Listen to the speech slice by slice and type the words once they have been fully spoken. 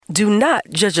Do not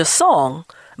judge a song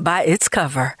by its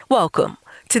cover. Welcome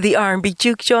to the R&B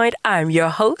Juke Joint. I'm your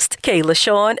host, Kayla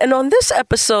Sean, and on this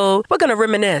episode, we're going to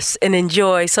reminisce and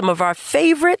enjoy some of our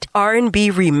favorite R&B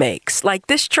remakes, like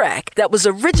this track that was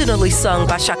originally sung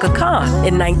by Chaka Khan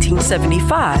in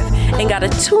 1975 and got a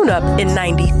tune-up in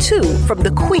 92 from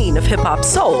the queen of hip-hop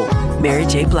soul, Mary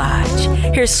J. Blige.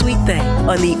 Here's Sweet Thing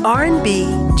on the R&B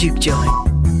Juke Joint.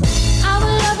 I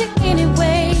will love you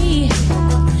anyway,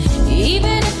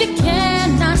 even if you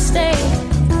cannot stay.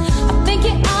 I think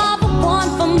you are the one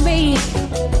for me.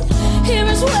 Here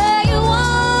is where you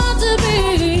want to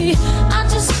be. I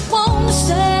just want to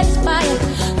satisfy you.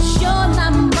 You're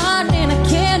not mine and I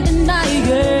can't deny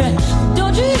it.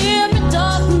 Don't you hear me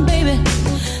talking, baby?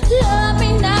 Love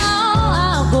me now,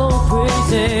 I'll go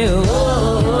crazy.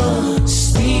 Oh,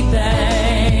 sweet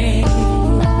thing.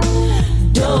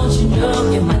 Don't you know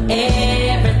you're my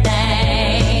everything?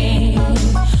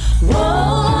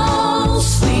 Whoa,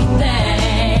 sweet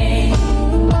thing.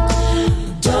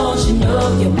 Don't you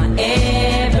know you're my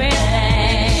everything?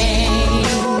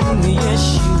 Yes,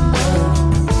 you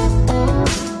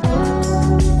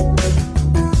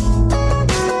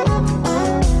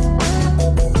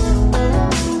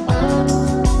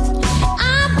I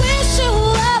wish you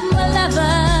were my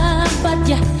lover, but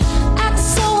you act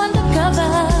so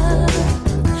undercover.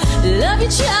 Love you,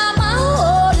 child, my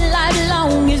whole life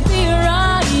long. Is be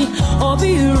right or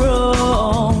be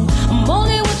wrong. I'm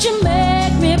only what you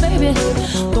make me, baby.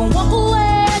 Don't walk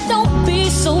away, don't be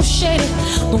so shady.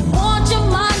 Don't want your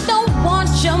mind, don't want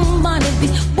your money.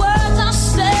 These words I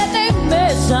said, they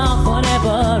may sound funny,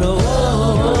 but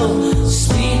oh,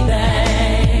 sweet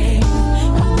thing.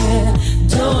 Yeah,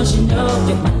 don't you know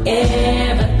you're my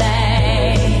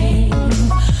everything?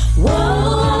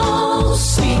 Whoa,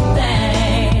 sweet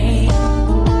thing.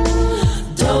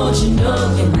 Don't you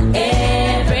know you're my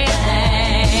everything?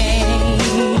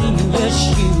 Yes,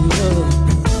 you know.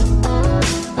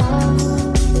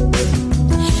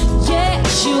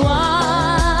 Yes, you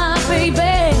are, baby.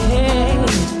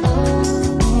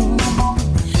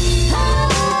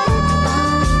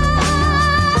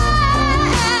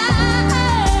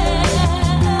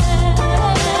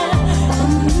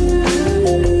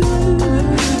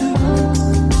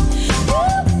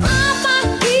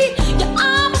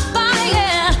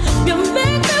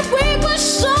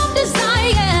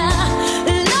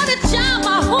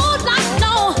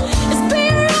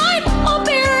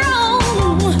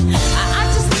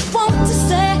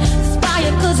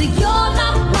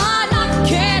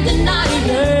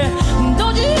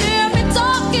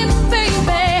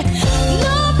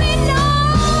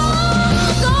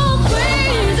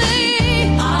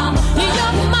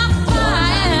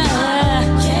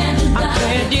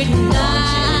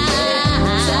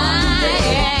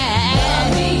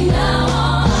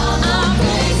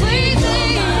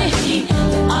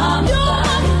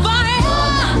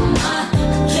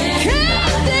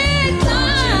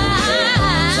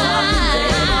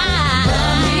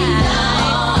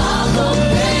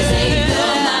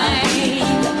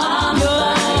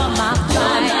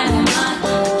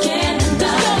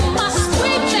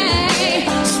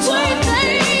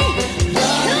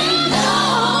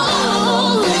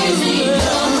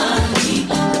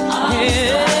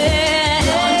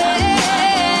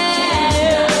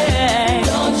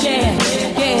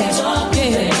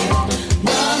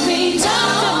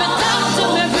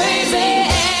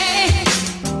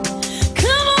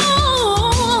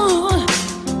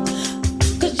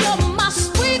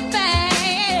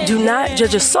 Do not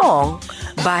judge a song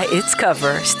by its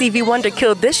cover. Stevie Wonder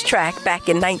killed this track back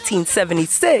in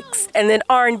 1976, and then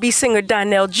R&B singer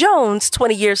Donell Jones,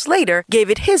 20 years later, gave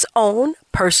it his own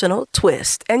personal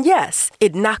twist. And yes,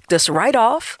 it knocked us right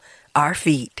off our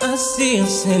feet. I see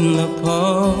us in the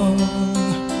park,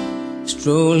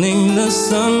 strolling the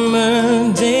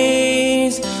summer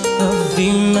days of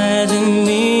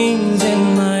imaginings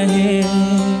in my head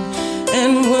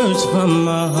and words from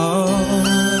my heart,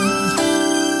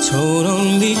 told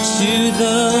only to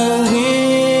the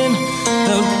wind,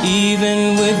 of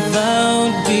even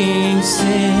without being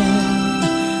said.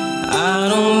 I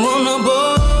don't wanna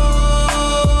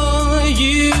bore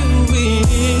you with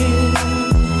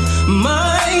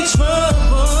my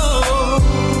trouble,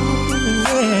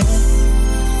 yeah.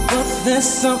 But there's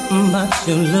something about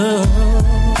your love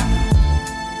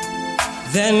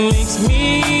that makes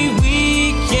me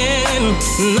weak and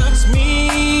knocks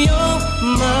me off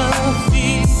my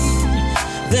feet.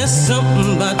 There's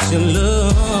something about your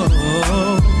love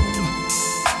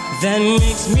that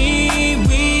makes me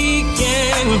weak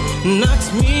and knocks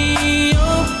me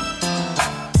off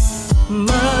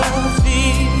my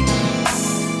feet,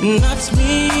 knocks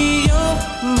me off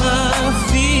my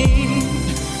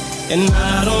and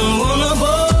I don't wanna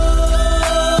bore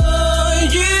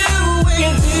you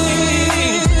with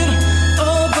it.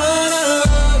 Oh, but I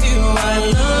love you, I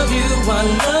love you, I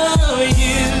love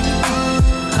you.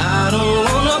 I don't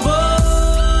wanna bore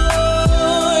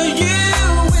you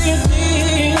with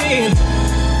it.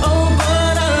 Oh,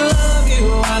 but I love you,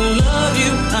 I love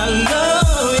you, I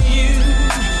love you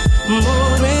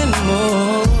more and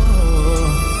more.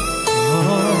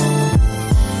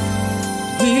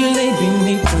 We lay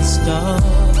beneath the stars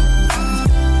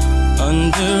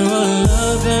under a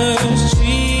lover's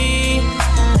tree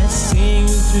that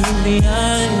sings through the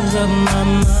eyes of my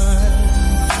mind.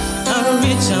 I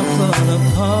reach out for the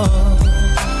part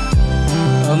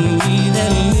of me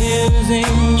that lives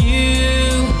in you,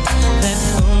 that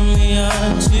only our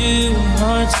two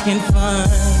hearts can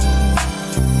find.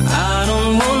 I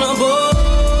don't wanna bore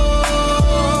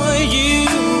you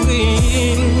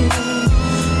with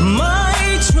my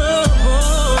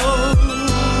trouble,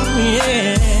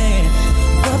 yeah,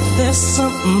 but there's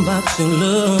something about your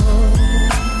love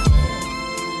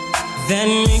that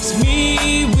makes me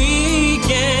weak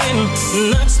and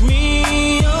knocks me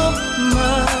off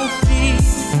my feet.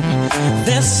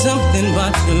 There's something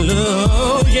about your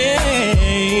love,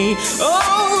 yeah,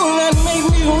 oh, that makes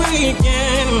me weak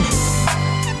and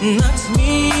knocks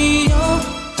me off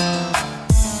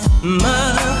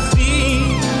my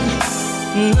feet,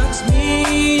 knocks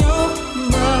me off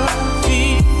my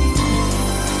feet,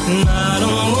 and I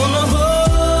don't wanna bore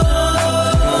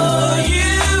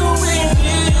you with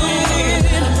it.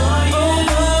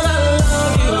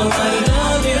 Oh, but I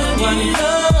love you, I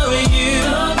love you,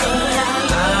 I love you.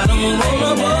 I don't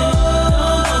wanna bore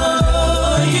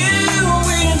you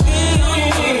with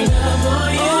it. Oh,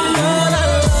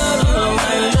 but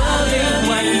I love you,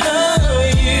 I love you, I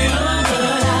love you.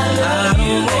 I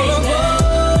don't wanna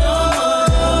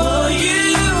bore you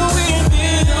with it.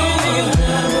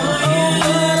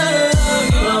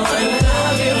 Oh, but I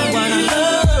love you, I love you, I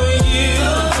love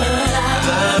you.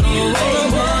 I don't wanna bore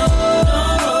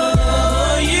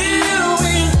you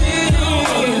with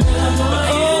it. Oh,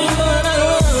 but I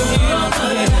love you,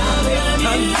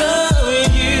 I love you,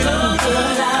 I love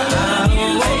you. I don't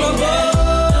wanna bore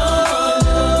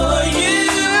you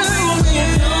with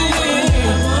it.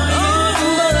 Oh,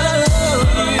 but I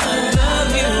love you, I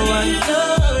love you, I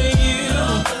love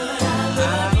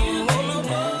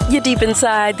you. You're deep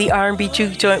inside the R&B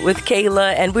Juke Joint with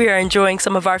Kayla, and we are enjoying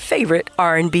some of our favorite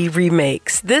R&B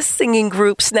remakes. This singing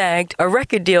group snagged a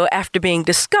record deal after being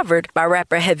discovered by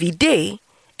rapper Heavy D,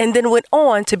 and then went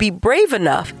on to be brave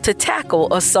enough to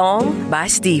tackle a song by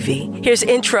Stevie. Here's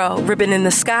intro, Ribbon in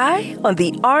the Sky, on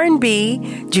the R&B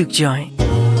Juke Joint.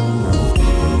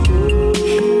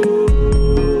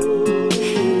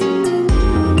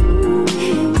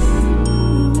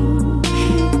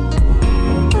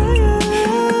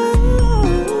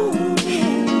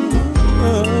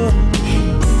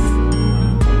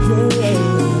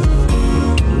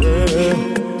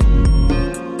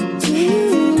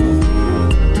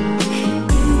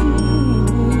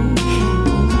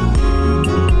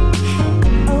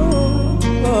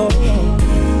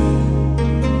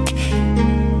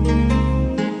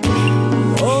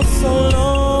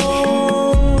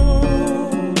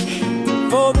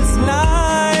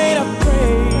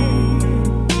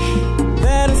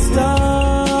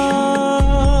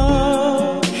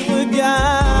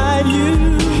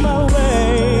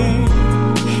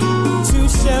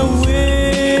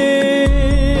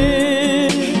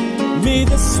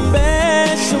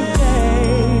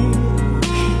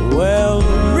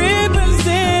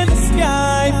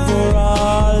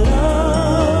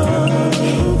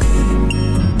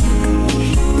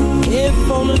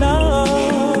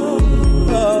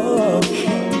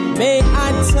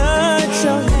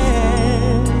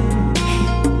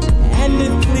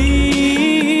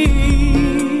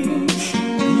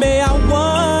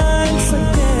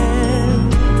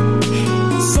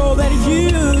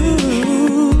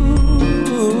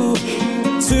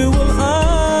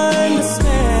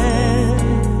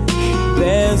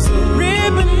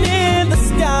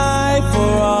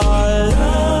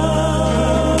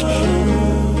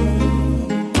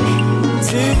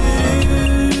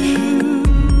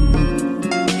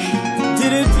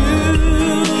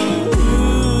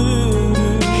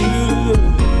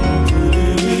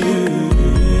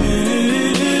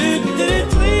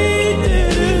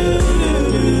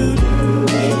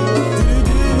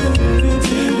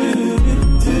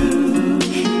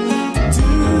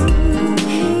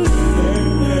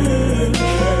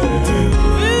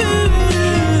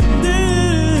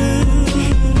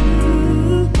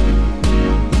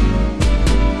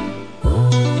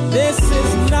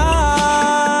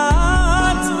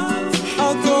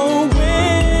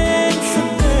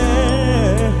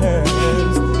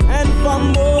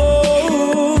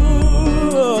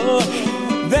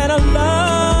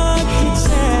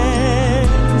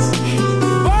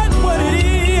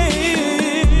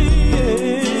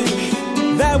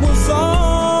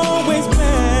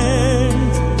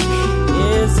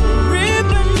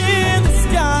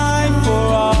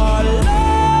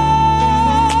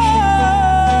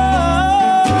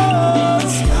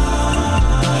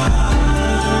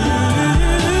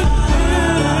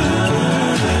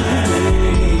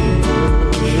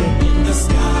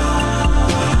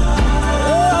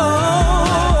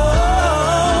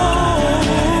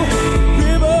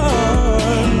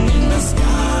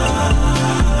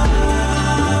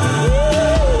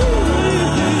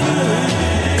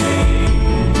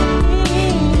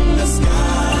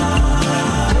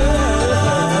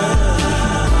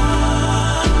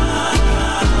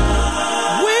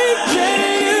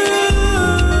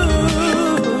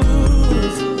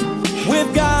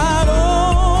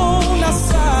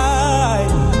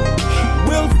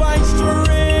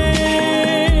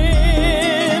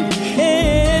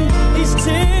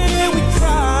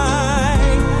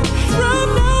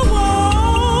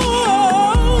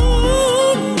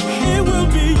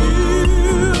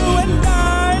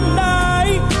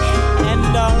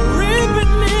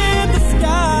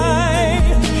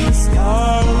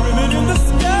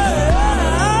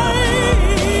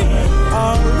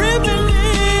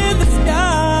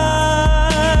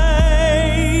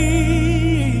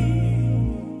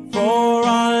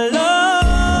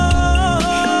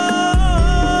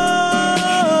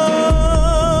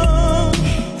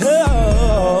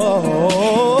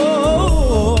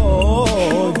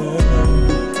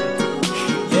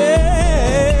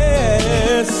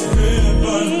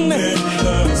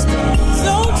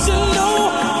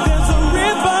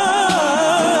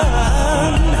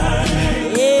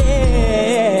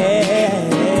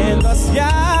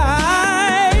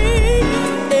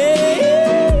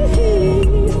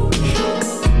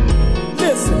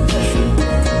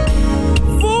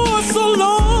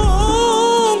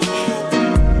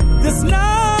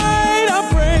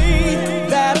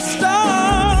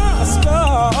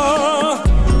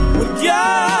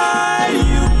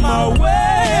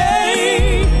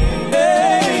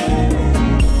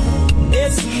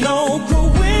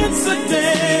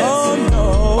 coincidence. Oh no.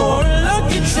 Or a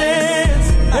lucky chance.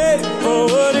 Hey, for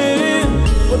what it is.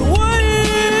 But what it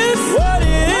is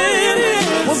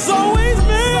was always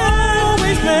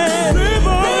meant,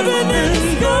 living in the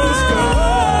sky.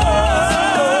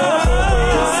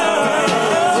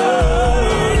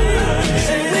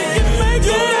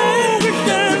 We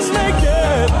can make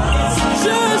it,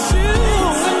 just you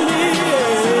and me,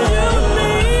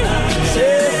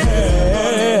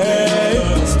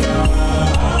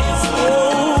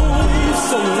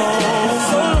 so long.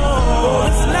 For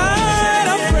this night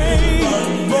I pray,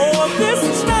 for this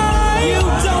night you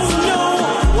don't know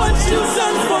what you've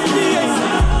done for me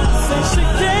since you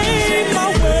came my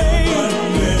way.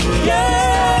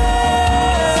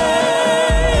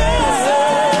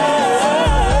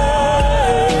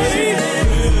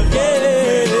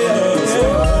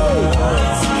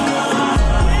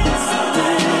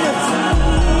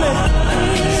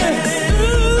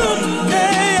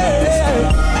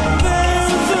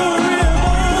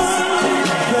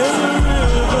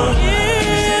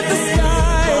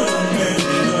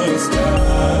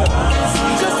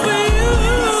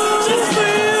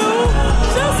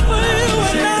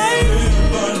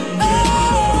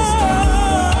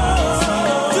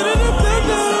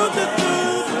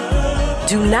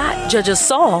 Do not judge a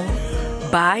song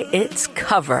by its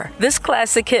cover. This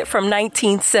classic hit from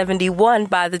 1971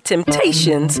 by The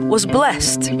Temptations was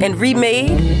blessed and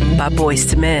remade by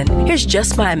Boyz II Men. Here's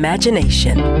Just My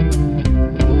Imagination.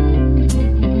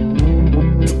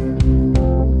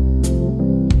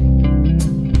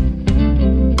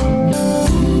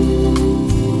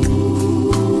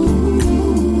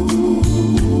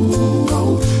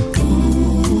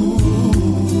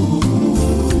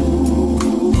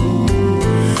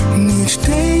 Each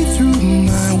day through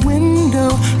my window,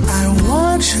 I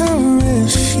watch her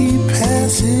as she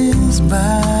passes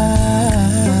by.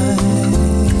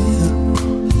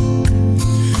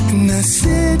 And I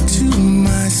said to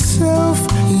myself,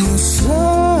 you're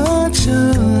such a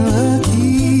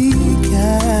lucky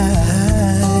guy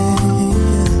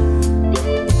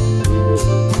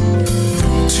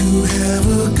to have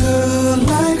a girl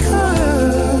like her.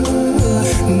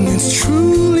 And it's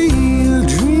truly a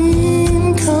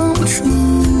dream come true.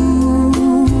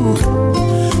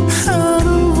 Out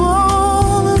of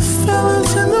all the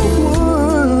fellas in the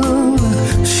world,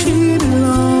 she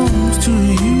belongs to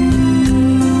you.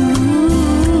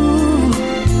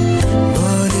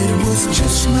 But it was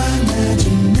just my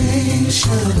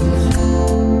imagination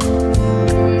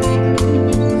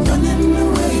running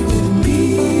away with me.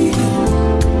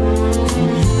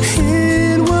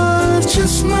 It was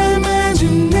just my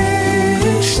imagination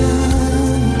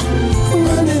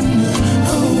running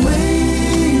away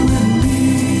with me.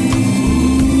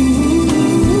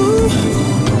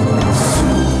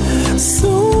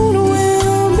 Soon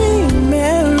we'll be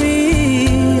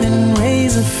married and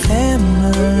raise a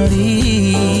family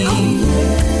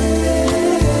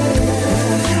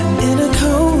in a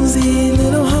cozy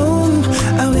little home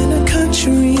out in the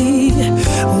country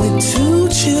with 2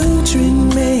 children,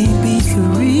 maybe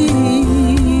 3.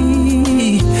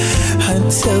 I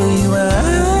tell you,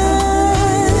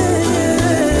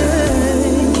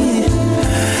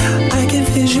 I can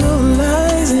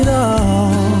visualize it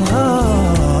all.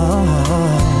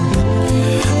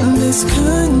 This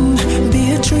couldn't be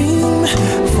a dream,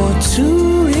 for too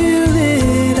real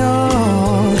it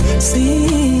all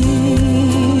seems.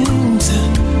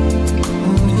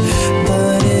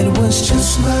 But it was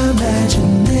just my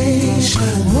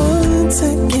imagination once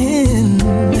again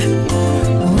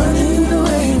running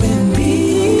away with me.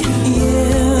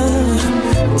 Yeah,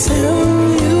 tell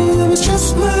you it was just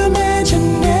my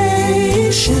imagination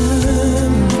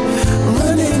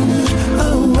running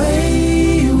away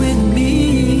with me.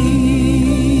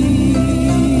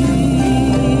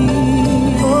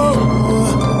 Oh,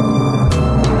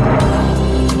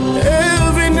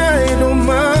 every night on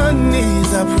my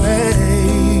knees I pray.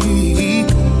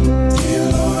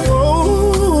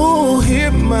 Oh,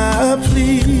 hear my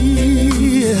plea.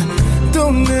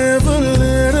 Don't ever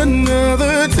let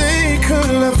another day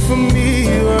come up for me,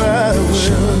 or I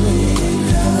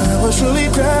will surely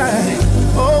die.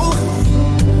 Oh,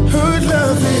 her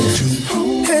love is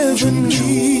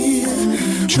heavenly.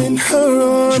 When her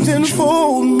arms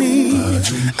enfold me,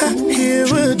 I hear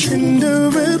a tender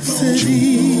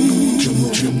rhapsody.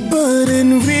 But in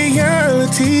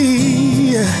reality,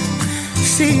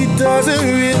 she doesn't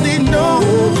really know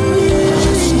me.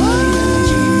 Just my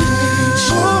imagination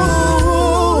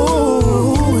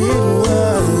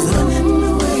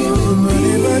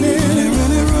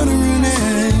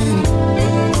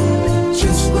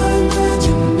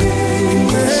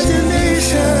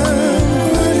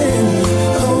running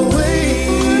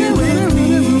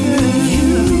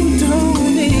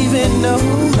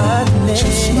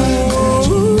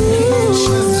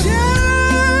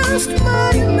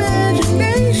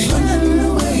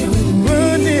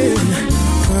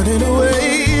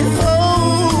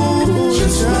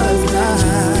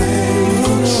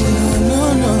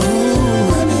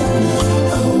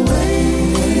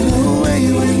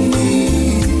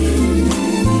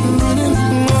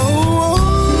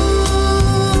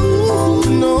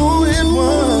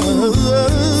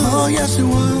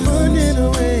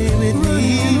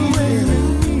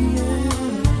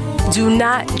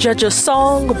not judge a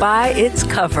song by its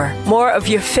cover. More of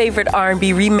your favorite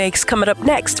R&B remakes coming up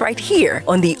next right here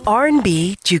on the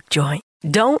R&B Juke Joint.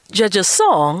 Don't judge a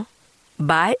song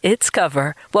by its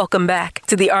cover. Welcome back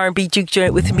to the R&B Juke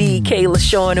Joint with me, Kayla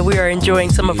Sean, and we are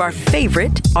enjoying some of our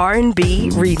favorite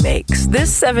R&B remakes.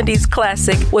 This 70s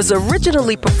classic was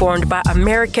originally performed by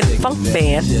American funk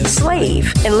band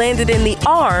Slave and landed in the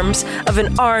arms of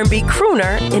an R&B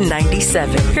crooner in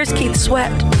 97. Here's Keith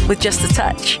Sweat with Just a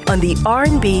Touch on the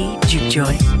R&B Juke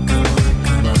Joint.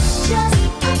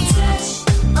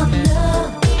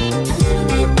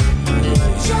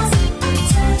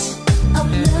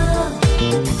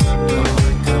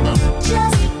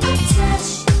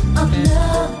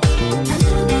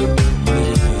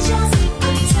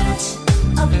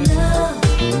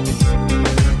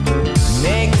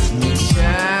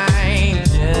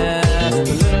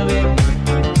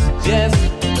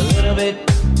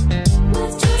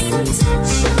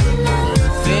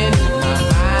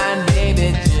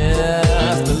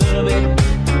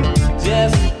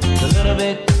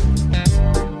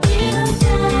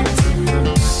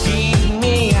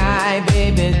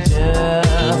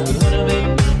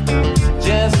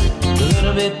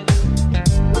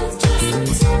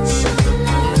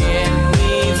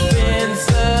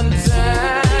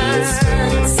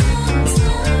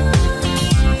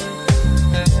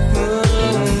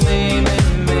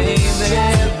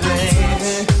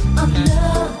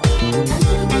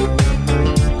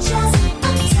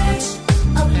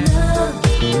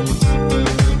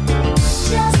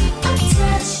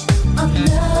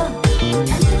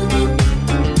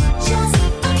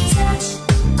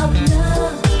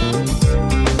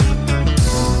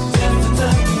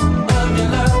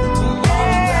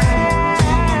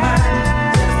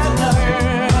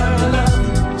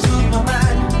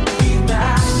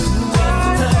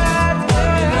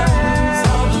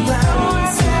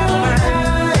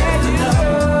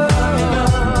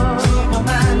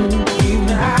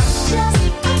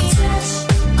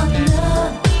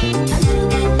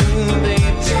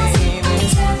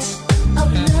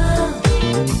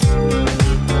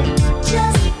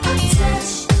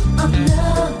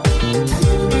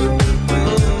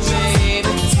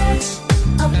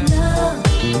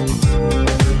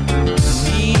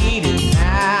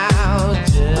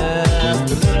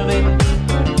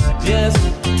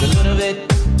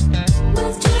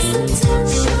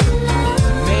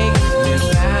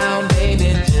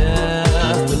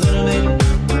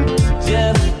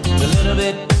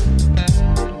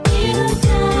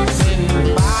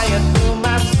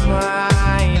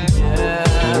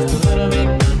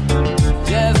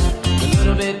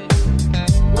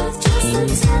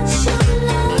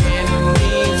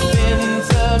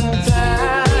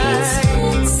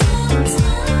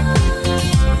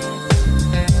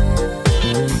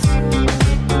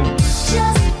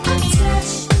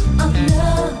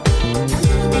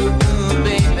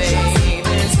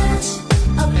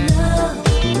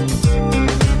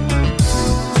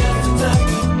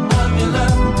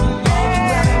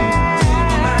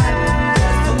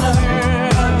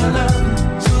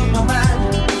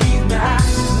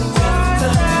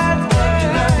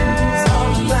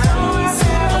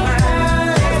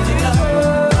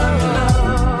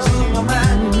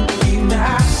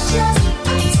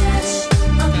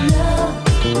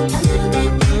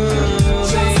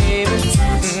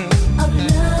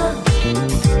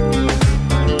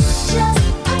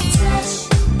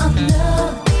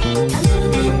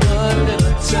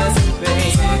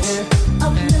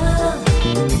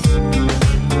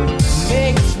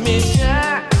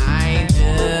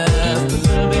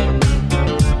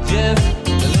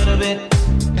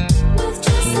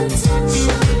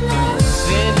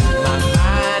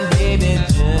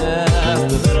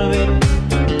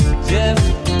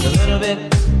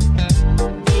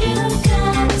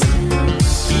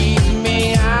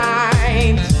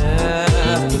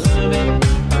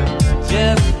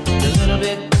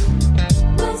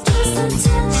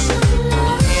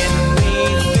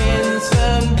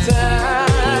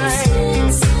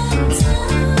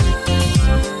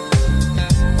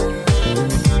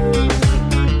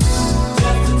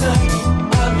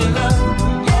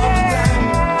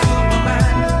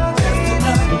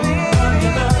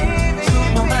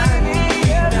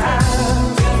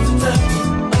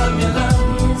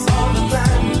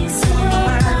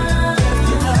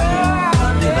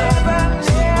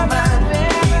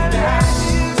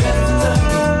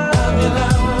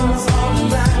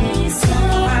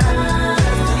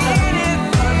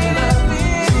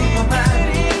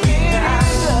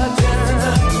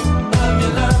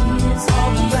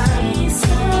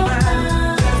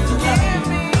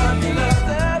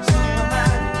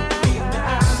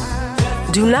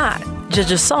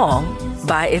 judge a song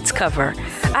by its cover.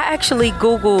 I actually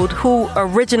Googled who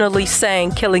originally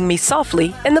sang Killing Me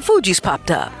Softly, and the Fugees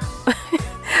popped up.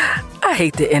 I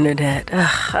hate the internet.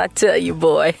 I tell you,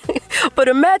 boy. But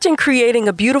imagine creating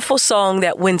a beautiful song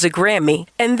that wins a Grammy,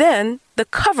 and then the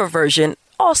cover version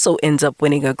also ends up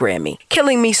winning a Grammy.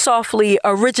 Killing Me Softly,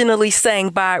 originally sang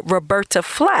by Roberta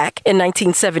Flack in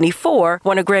 1974,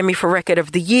 won a Grammy for Record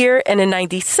of the Year, and in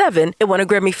 97, it won a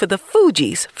Grammy for the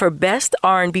Fugees for Best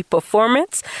R&B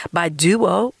Performance by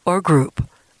Duo or Group.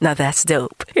 Now that's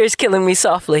dope. Here's Killing Me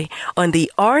Softly on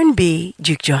the R&B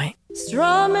Juke Joint.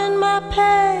 Strumming my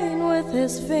pain with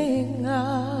his fingers,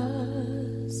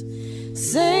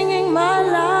 singing my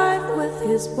life with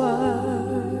his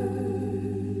words,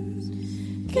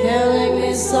 killing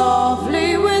me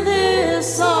softly with his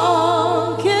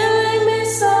song, killing me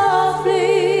softly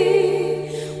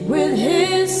with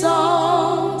his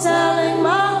song, telling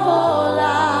my whole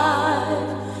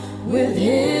life with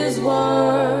his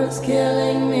words,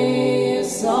 killing me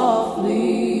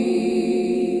softly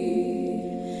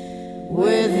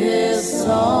with his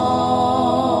song.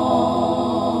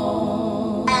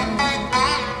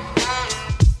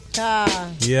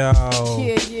 Yo,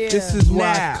 this is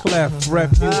why Clef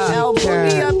Refuge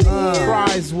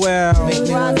cries well.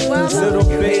 Little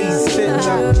bass sitting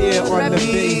up here on the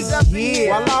bass.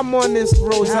 While I'm on this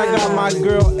road, I got my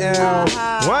girl L.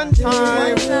 One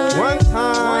time.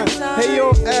 Hey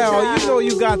yo L, you know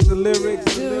you got the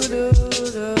lyrics.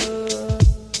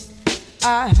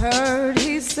 I heard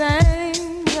he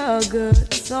sang a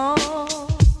good song.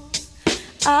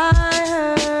 I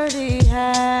heard he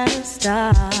had a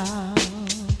style.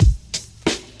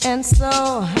 And so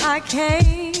I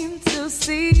came to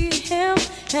see him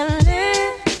and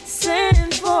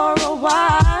listen for a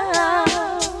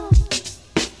while.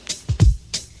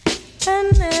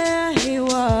 And there he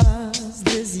was,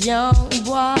 this young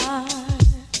boy,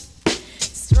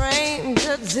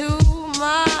 stranger to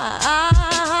my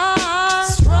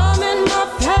eyes, strumming my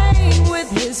pain with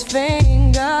his fingers,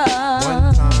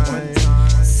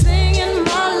 singing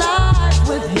my life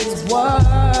with his words,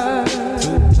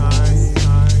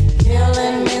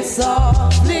 killing me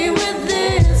softly with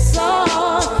this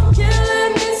song,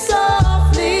 killing me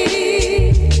softly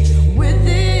with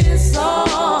this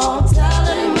song,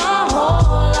 telling my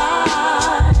whole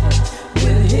life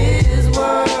with his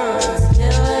words,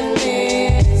 killing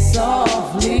me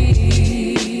softly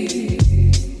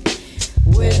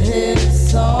with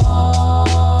his song.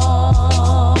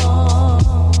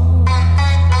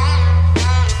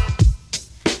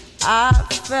 I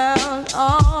felt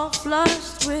all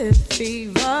flushed with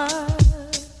fever,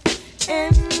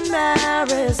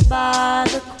 embarrassed by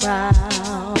the crowd.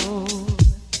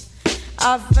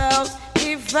 I felt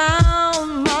he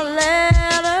found my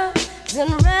letters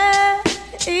and read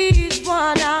each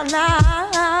one out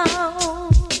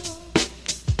loud.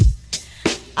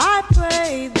 I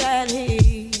prayed that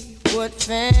he would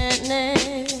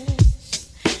finish,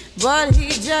 but he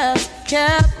just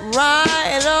kept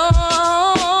right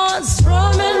on,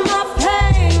 strumming my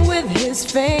pain with his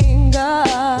fingers,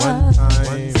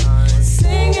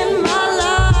 singing my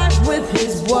life with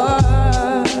his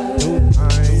words,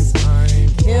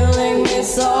 killing me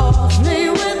softly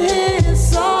with his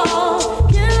song,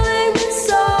 killing me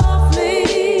softly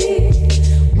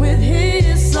with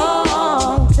his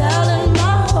song, telling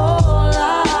my whole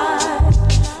life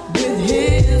with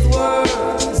his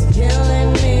words,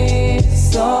 killing me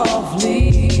softly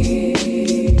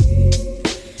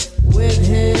with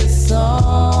his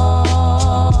song.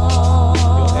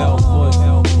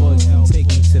 Take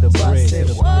me to the bridge.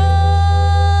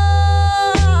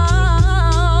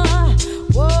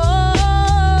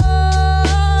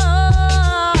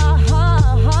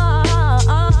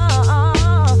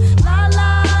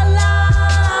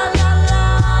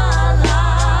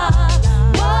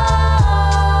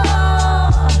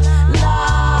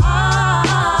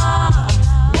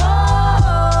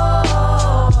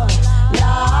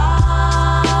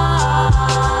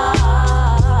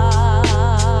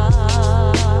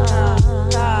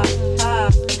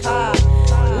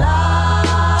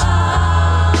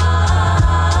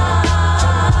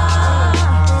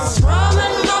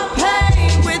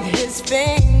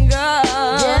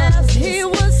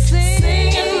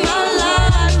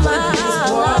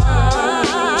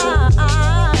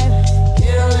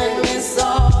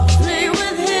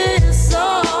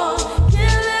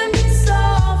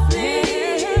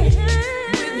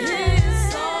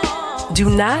 Do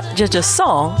not judge a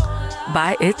song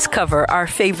by its cover, our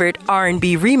favorite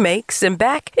R&B remakes. And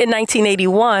back in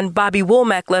 1981, Bobby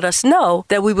Womack let us know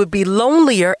that we would be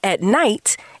lonelier at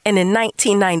night. And in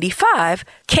 1995,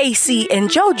 Casey and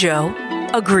JoJo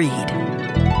agreed. I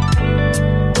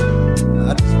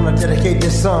just want to dedicate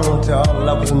this song to all the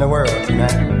lovers in the world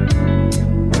tonight.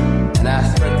 And I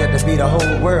expect that to be the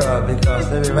whole world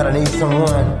because everybody needs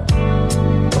someone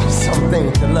or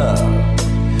something to love.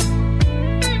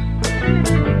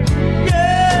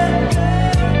 Yeah.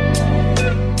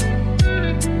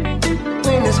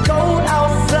 When it's cold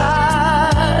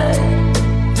outside,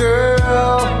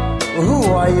 girl, who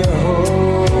are you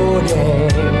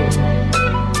holding?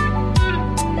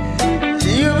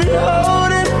 You be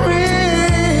holding me.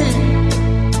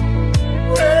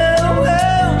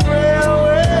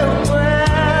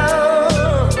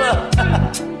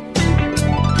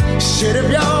 Shit,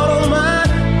 if y'all don't mind,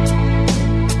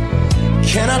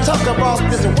 can I talk about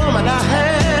this woman I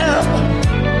have?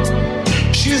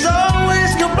 She's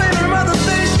always complaining about the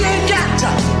things she ain't got to,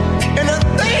 and the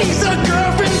things her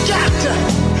girlfriend got to.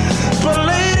 But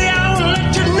lady, I wanna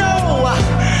let you know I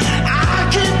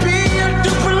can't be in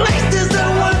two places at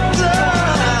one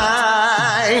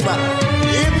time.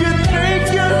 If you think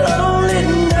you're lonely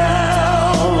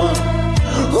now,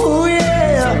 oh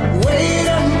yeah, wait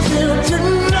until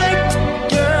tonight,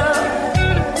 girl.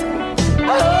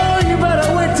 Oh, you better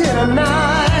wait till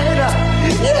tonight,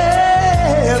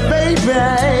 yeah, baby.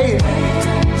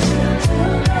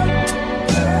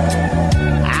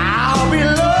 I'll be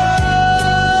long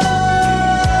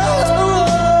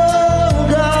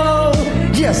gone.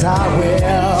 Yes, I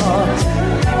will.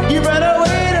 You better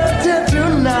wait until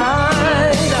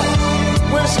tonight.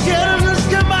 When skeletons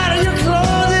come out of your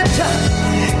closet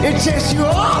and chase you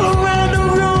all around the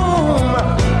room,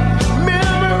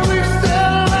 memories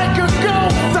feel like a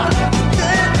ghost.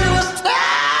 Then do a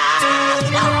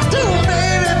do,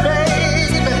 baby,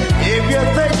 baby. If you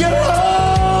think you're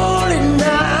lonely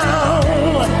now,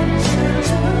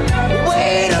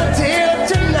 wait until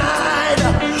tonight.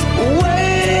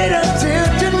 Wait until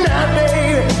tonight,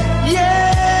 baby.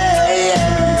 Yeah,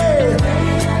 yeah.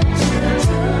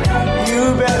 You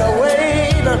better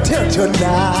wait until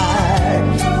tonight.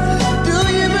 Do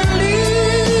you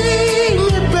believe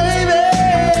me, baby?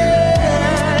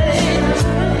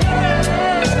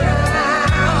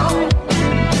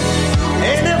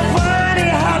 Ain't it funny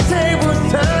how tables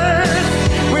turn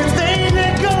when things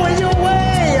ain't going your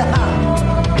way?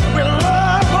 When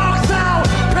love walks out,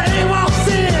 pain walks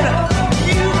in.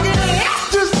 You can have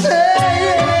to say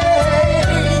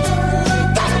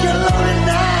that you're lonely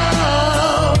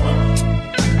now.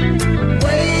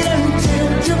 Wait until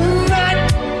tonight,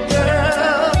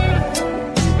 girl.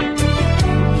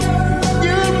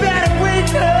 You better wait,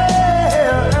 girl.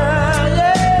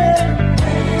 Yeah.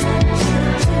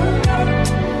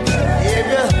 If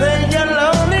you think you're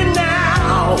lonely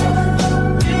now,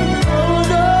 oh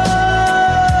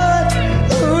Lord,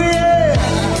 oh yeah.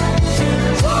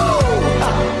 Woo.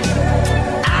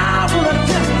 I wanna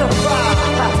testify.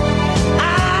 I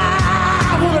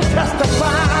wanna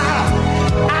testify.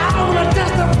 I wanna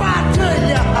testify to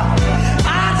you. I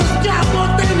just got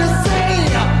one thing to say.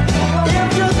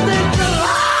 If you think you're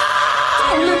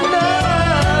lonely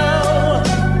now,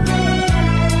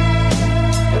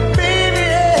 baby,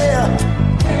 yeah.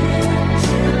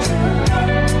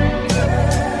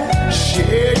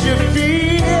 Share your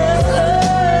feelings.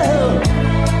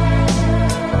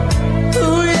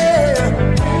 Ooh,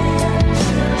 yeah.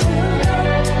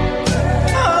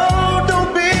 Oh,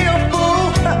 don't be a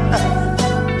fool.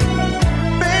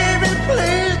 Baby,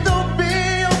 please don't be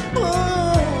a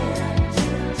fool.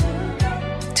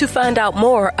 To find out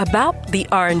more about the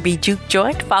R&B Juke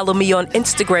Joint, follow me on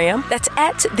Instagram. That's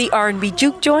at the R&B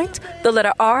Juke Joint, the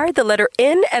letter R, the letter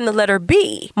N, and the letter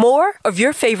B. More of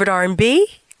your favorite R&B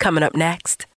coming up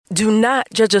next. Do not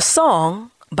judge a song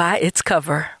by its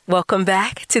cover. Welcome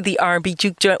back to the R&B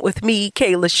Juke Joint with me,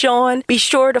 Kayla Sean. Be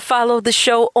sure to follow the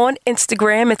show on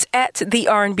Instagram. It's at the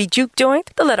R&B Juke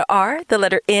Joint, the letter R, the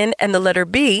letter N, and the letter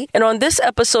B. And on this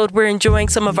episode, we're enjoying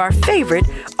some of our favorite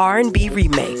R&B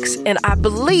remakes. And I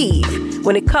believe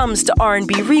when it comes to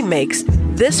R&B remakes,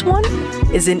 this one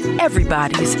is in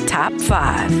everybody's top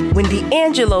 5 when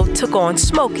D'Angelo took on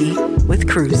Smokey with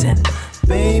Cruisin'.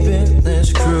 Baby,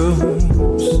 let's cruise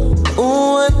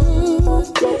away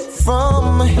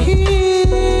from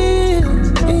here.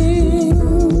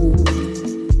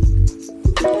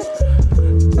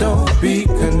 Don't be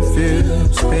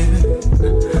confused, baby.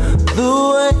 The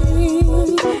way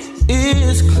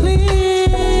is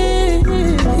clear.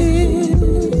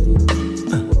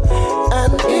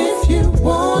 And if you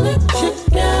want it, you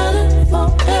got it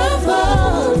forever.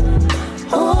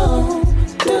 Oh,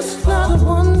 just not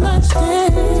one night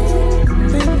stand,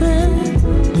 baby.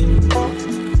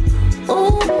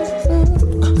 Oh,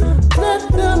 let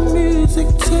the music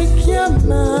take your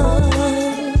mind.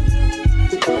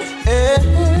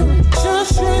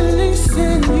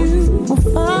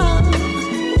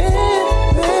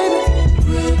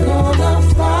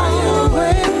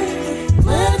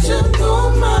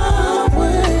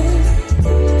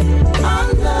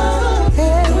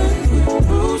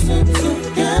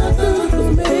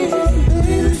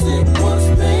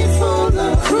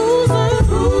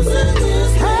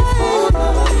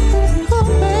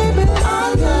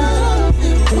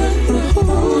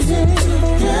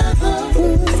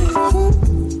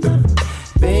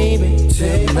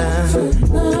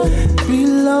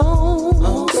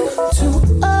 belongs to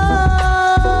us.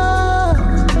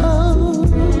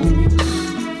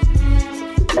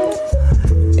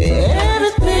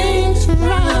 Everything's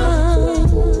right.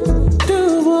 Do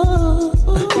what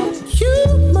you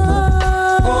must.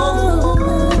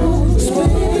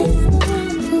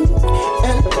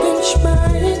 And inch by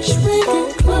inch we get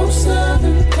closer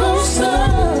and closer.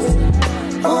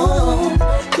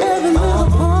 Every little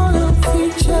part of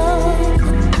each other.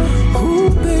 Ooh,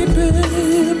 baby,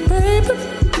 baby.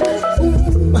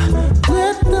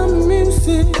 Let the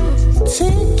music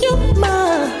take your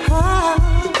mind high.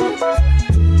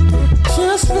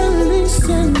 Just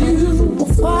releasing you a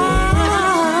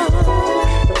fire.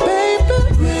 Baby,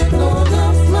 we're gonna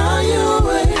fly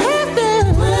away.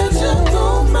 Where'd you go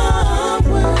my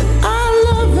way? I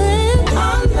love it, I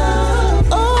love.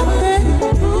 Oh, baby,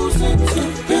 cruising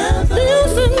together.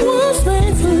 Music was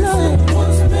made for love.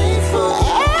 Was made for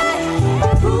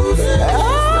cruising.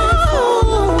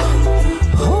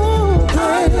 Oh,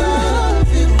 I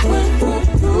love it when we're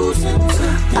cruising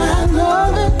together. I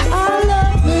love it, I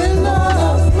love it,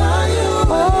 love. Fly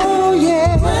away. Oh,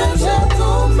 yeah. Where'd you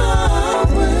go my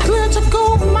way? Where'd you go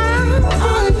my way?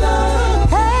 I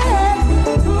love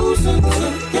it, cruising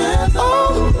together. Oh,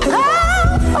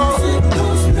 music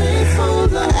was made for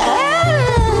love.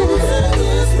 Music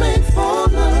is made for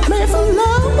love. Made for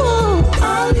love. I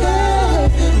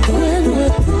love it when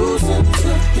we're cruising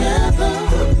together.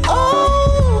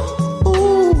 Oh,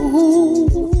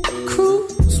 ooh,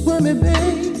 cruise with me,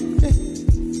 baby.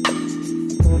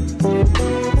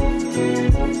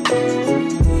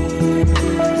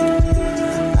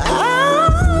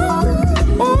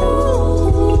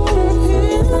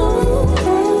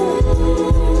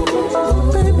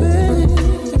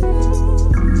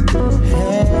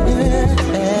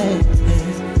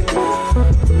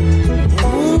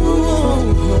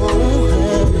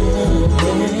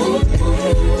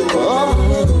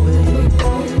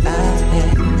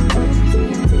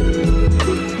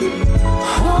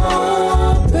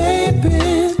 Oh, baby,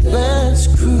 let's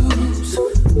cruise.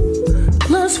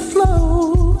 Let's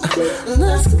float.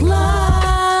 Let's glide.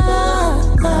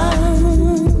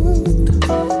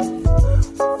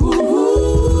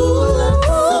 Ooh, let's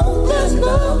open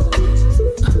up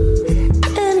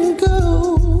and go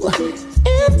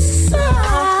inside.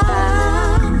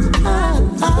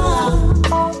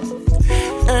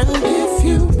 And if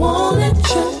you want it,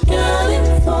 you got it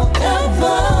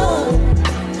forever.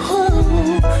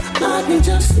 Oh, I can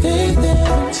just stay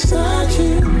there inside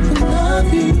you and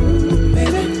love you,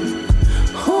 baby.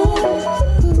 Oh,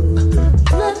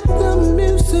 let the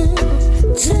music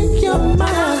take your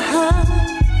mind high.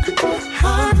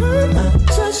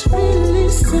 Just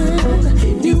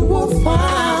releasing you will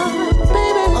find,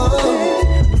 baby.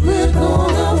 We're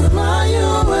gonna fly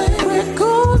away. We're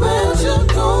gonna let you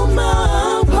go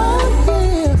my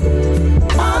way.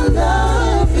 I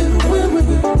love it when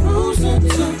we're cruising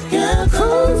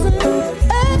together.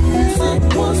 Music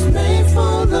was made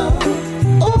for love.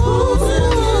 Music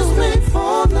is made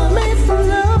for love. Made for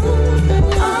love.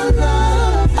 I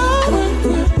love it when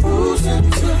we're cruising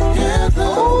together.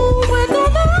 Oh, we're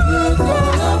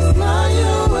gonna fly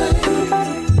away.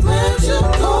 Let you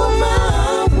go my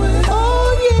way. Oh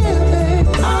yeah, babe.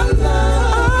 I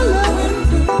love it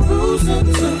when we're cruising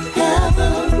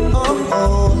together.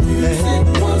 Oh, music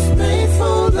was made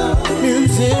for love.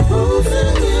 Music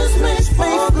is made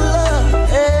for love.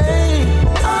 Hey,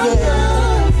 I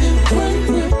love it when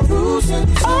we're cruising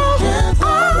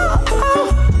together.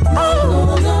 I'm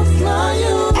gonna fly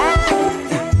away.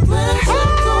 Let you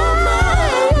go my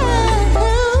way.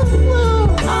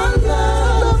 I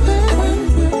love it when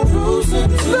we're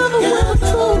cruising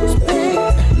together.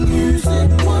 Music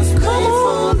was made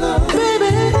for love,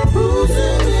 baby.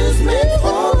 Cruising is made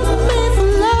for love.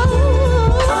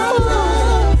 I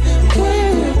love it when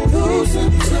we're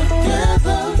cruising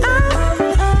together.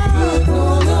 We're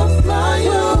gonna fly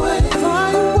away.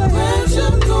 Let you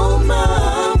go my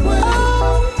way.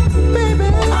 Baby,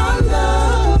 I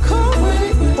love it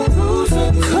when we're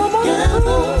cruising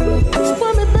together.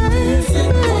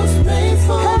 Music was made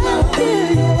for love.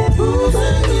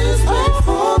 Cruising is made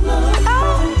for love.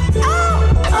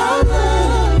 I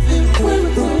love it when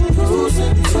we're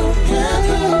cruising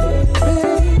together.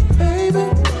 Baby.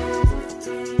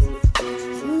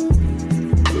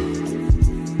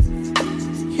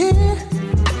 Yeah.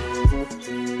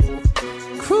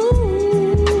 Cruise.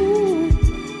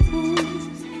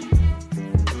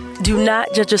 Do not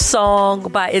judge a song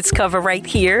by its cover right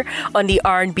here on the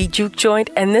R&B Juke Joint.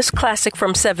 And this classic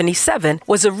from 77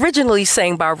 was originally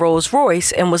sang by Rolls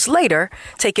Royce and was later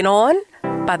taken on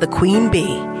by the Queen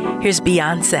Bee. Here's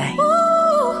Beyonce.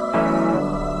 Ooh.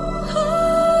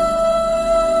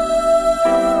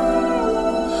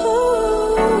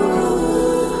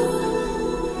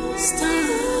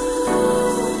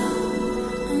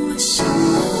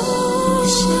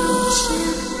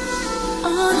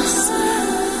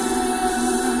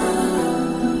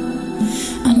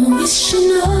 I'm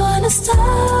wishing on a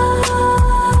star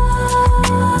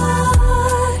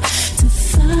to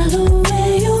follow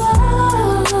where you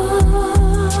are.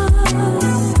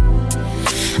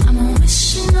 I'm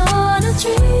wishing on a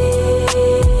dream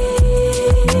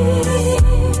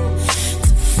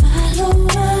to follow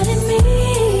what it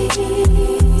means.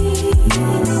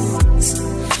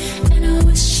 And I'm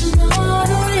wishing on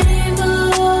a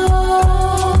rainbows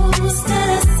that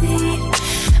I see.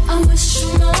 I'm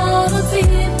wishing on the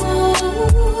people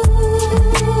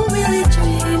really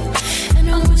dream, and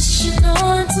I'm wishing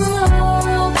on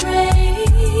tomorrow break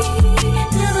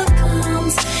never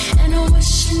comes, and I'm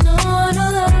wishing on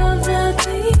all of the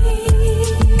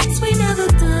things we never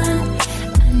done.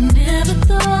 I never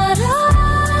thought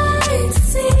I'd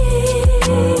see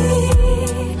a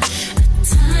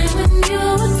time when you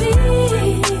would be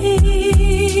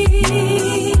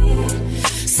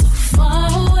so far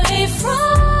away from.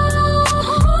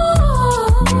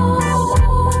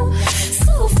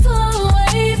 So far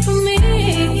away from me.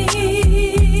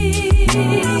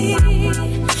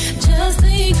 Just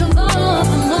think of all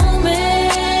the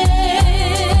moments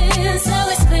that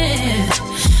we spent.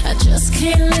 I just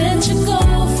can't let you go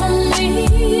from me.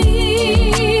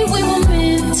 We were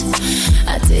meant. I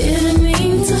didn't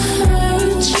mean to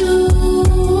hurt you,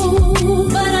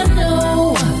 but I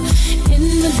know in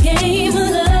the game of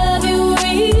love you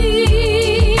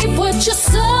reap what you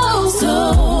sow.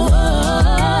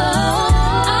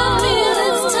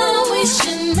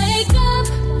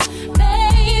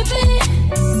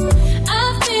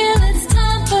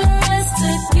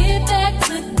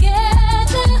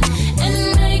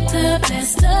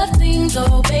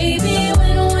 So baby,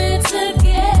 when we're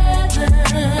together,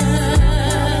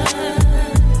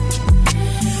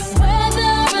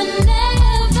 whether or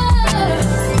never,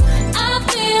 I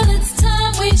feel it's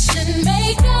time we should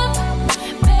make up,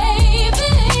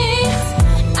 baby.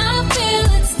 I feel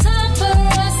it's time for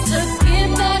us to get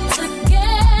back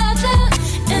together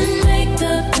and make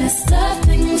the best of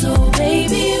things. Oh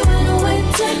baby, when we're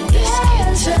together,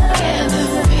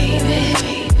 baby.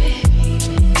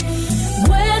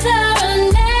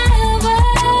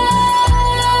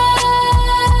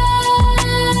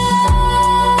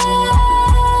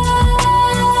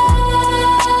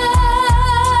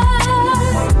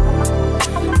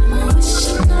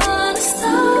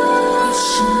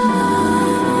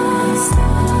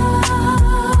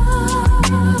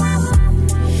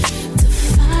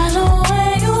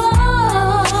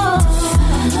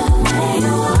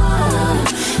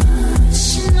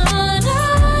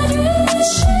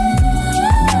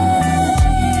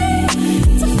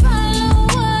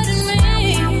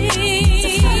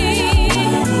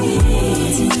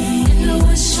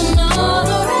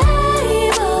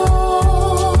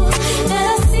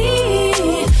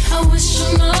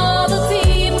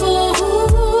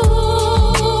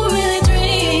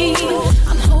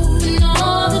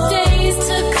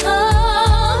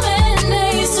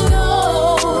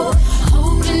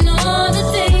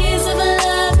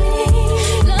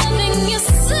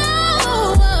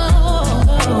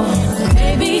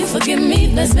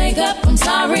 Let's make up, I'm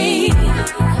sorry.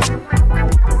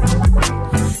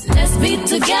 Let's be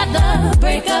together,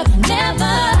 break up,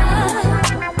 never.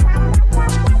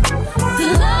 The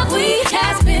love we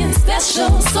has been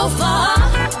special so far.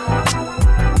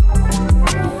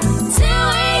 Till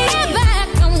we get back,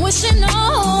 I'm wishing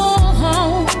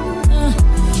on.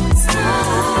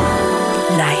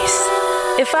 Nice.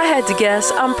 If I had to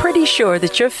guess, I'm pretty sure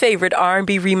that your favorite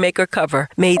R&B remake or cover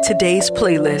made today's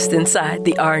playlist inside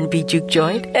the R&B Juke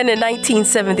Joint. And in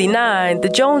 1979, the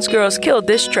Jones Girls killed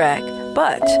this track,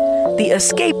 but the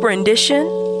Escape rendition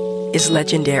is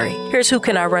legendary. Here's Who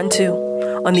Can I Run To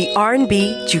on the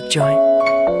R&B Juke Joint.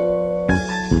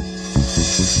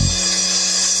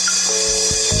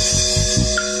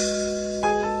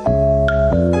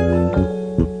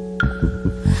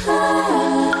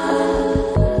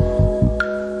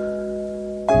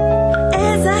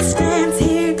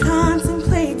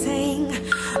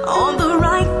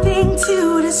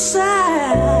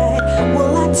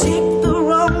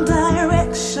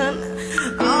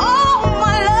 All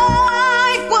my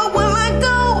life, where will I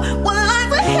go? What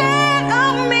lies ahead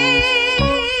of me?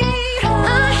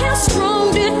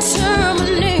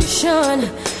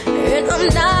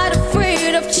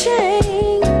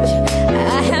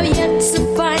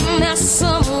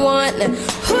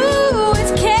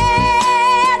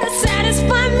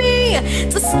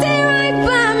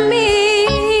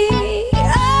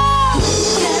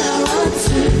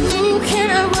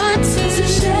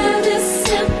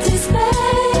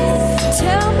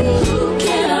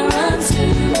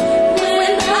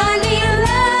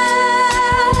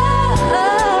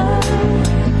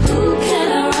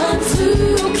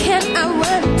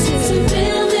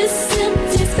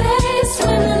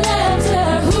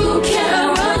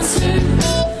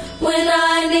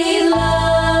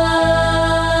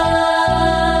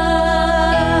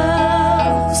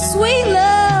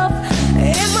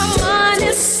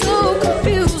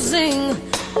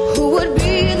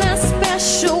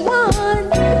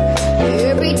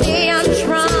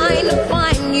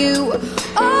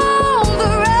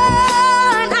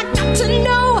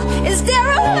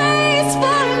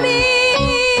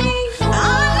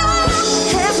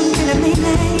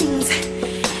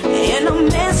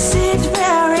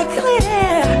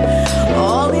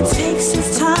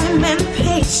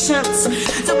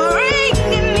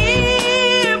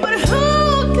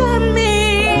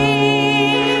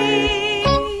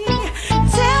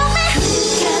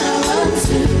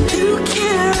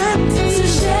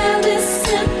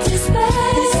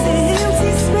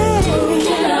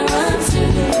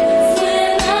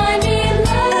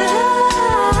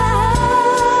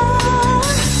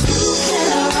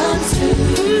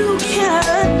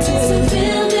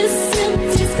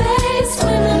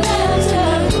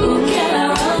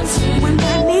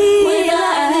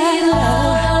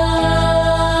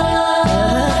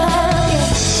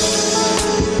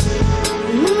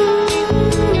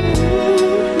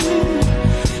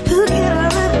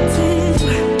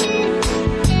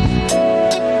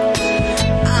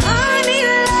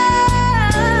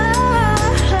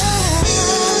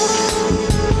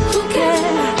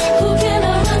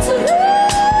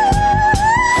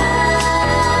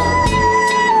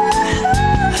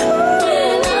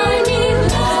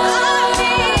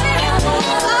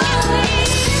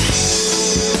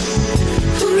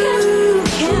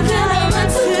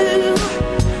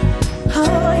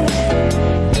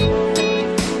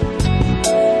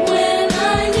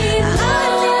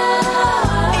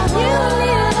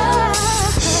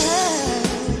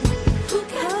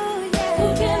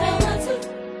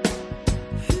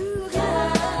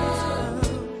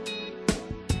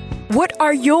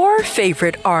 are your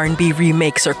favorite R&B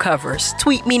remakes or covers?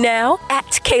 Tweet me now at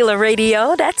Kayla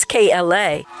Radio. That's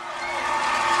KLA.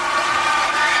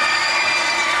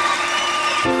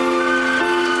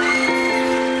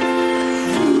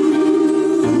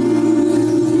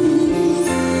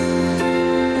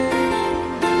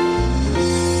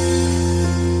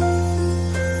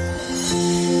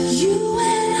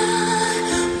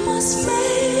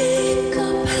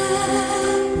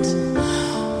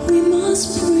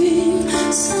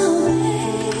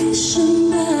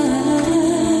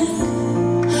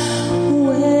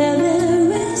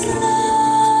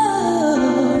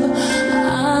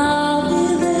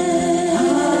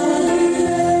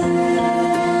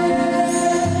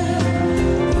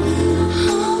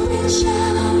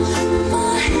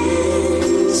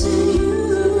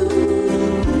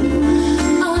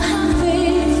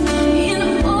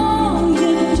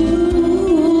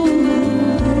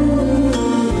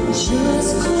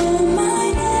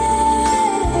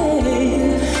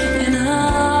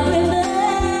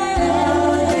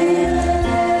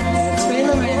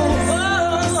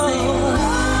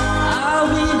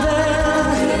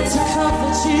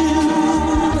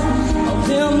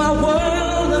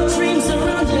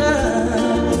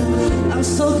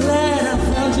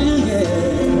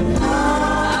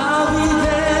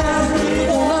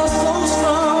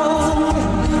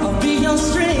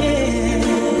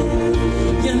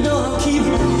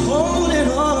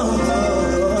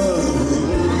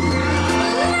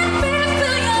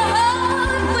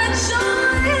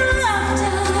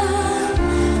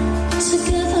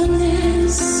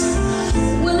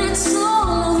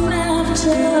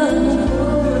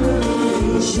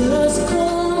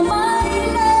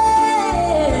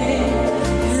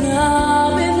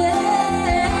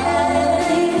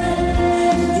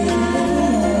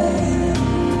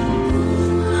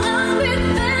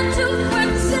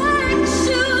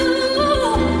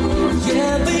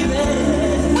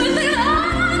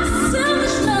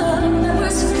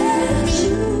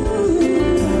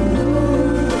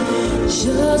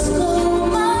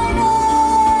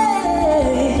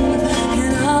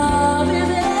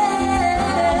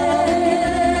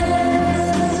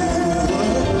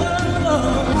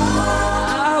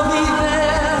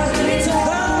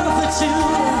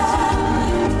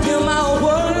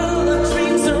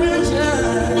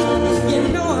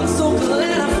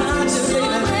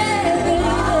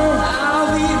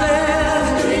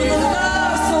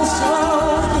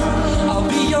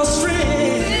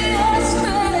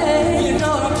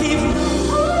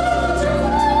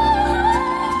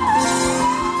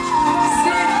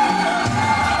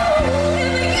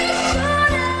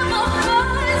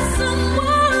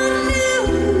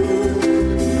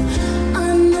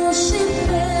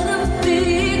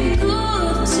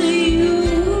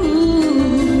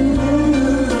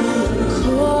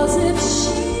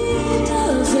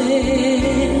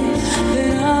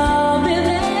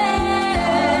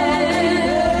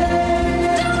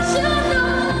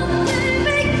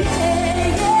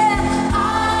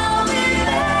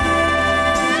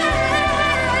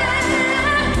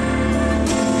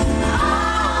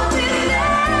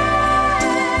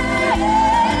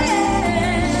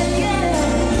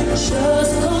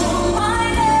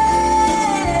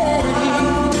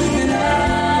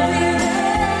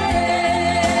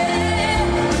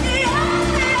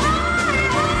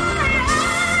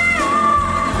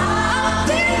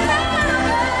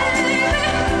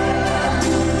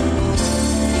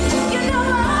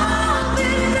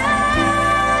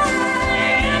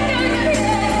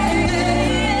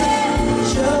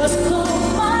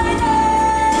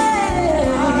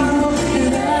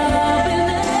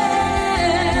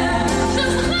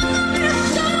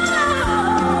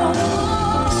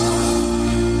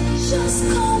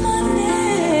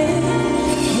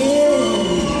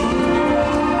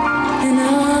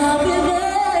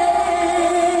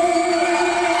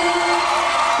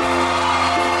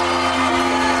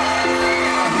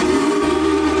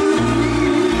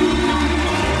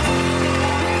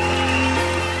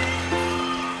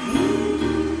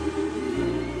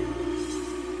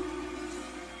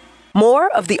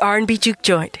 More of the R&B Juke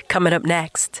Joint coming up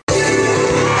next. What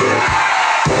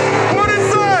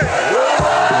is that?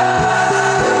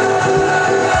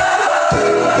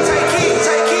 Take heed,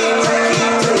 take heed, take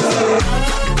heed.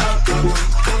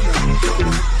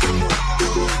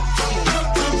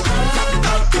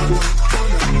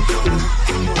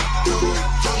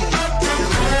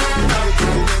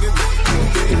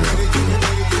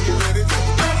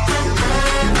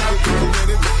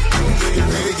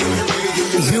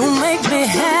 You make me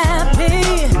happy.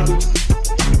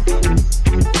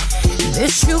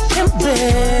 This you can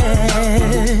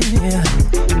bear.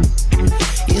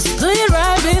 You split right.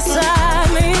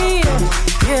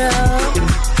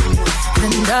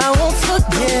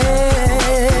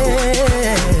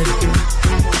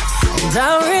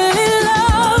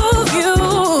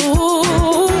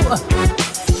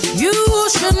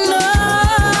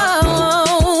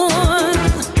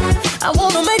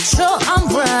 make sure I'm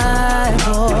right,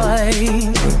 boy,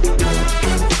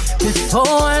 before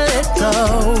I let go.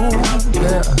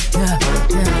 Yeah.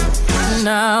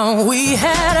 Now we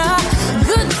had a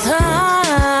good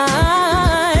time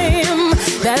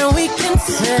that we can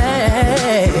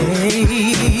say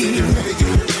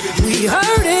we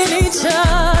hurting each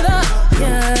other,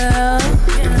 yeah.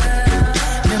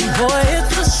 And boy,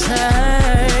 it's a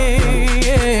shame.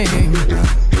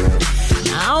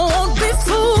 I won't be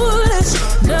foolish,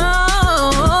 no.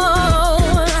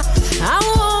 I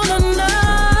wanna know.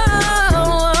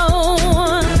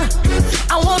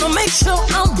 I wanna make sure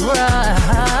I'm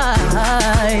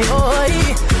right, boy,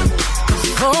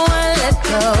 before I let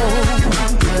go.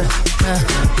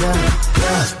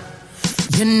 Yeah.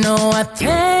 You know I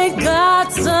thank God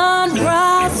sun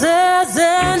rises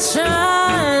and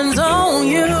shines on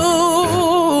you.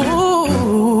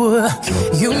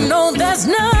 You know there's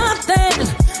nothing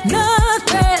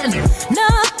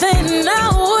I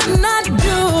would not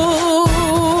do.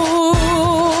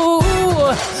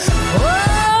 Oh,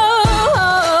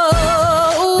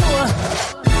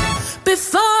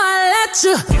 before I let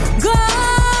you go.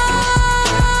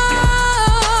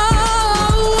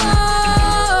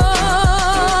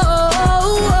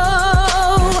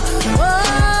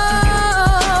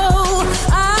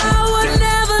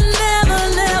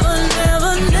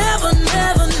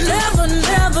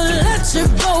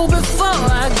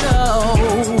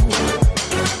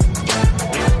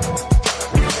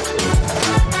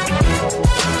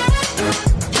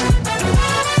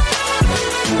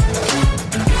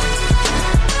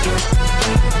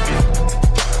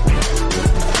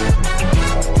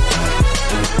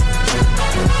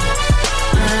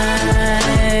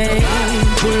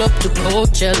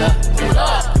 Coachella,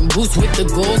 boots with the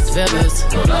ghost feathers.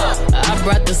 I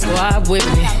brought the squad with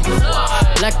me.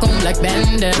 Black on black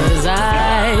bandanas.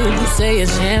 I do say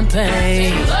it's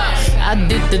champagne. I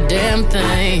did the damn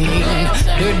thing.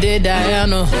 Dirty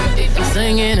Diana,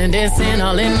 singing and dancing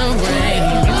all in the rain.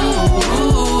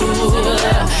 Ooh,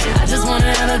 I just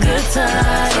wanna have a good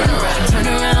time. Turn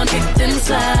around, kick them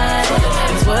slide.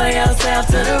 Twirl yourself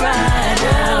to the right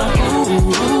now.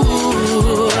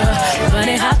 Ooh,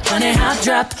 funny hop,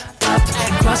 drop, up.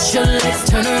 Cross your legs,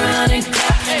 turn around and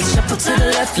clap. Shuffle to the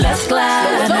left, let's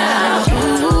glide now.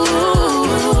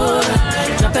 Ooh,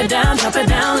 drop it down low,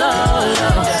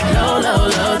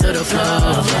 to the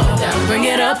floor. Now bring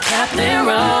it up, tap then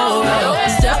roll.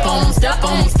 Step on them, step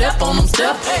on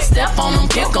them,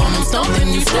 kick on them, stomp then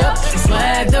you step.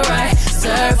 Swag the right,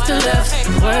 surf the left,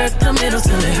 work the middle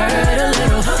till it hurt a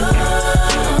little.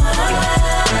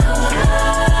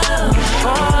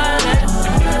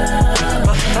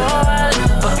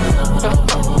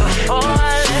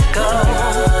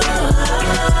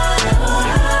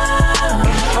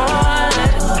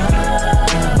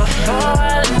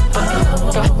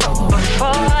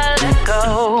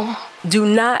 Do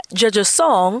not judge a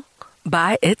song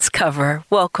by its cover.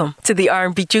 Welcome to the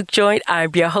R&B Juke Joint.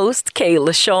 I'm your host,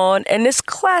 Kayla Sean, and this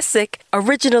classic,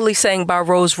 originally sang by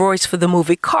Rose Royce for the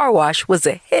movie Car Wash, was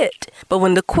a hit. But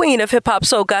when the queen of hip-hop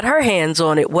soul got her hands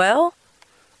on it, well,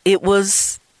 it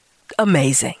was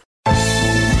amazing.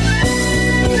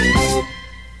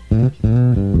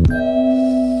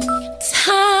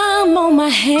 Time on my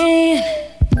hand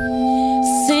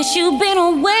since you've been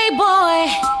away, boy.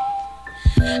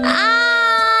 I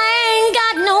ain't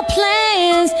got no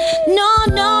plans, no.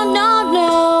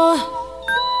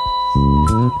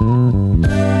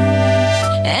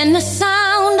 And the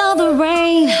sound of the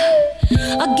rain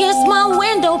against my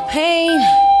window pane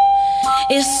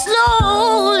is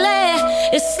slowly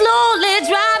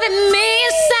driving me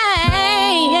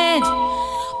insane.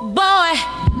 Boy,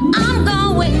 I'm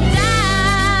going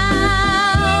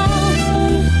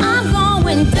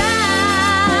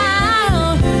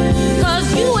down, 'cause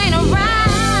you ain't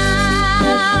around,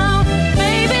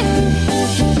 baby.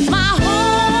 My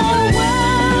whole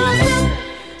world's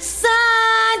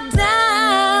upside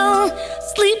down.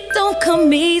 Sleep don't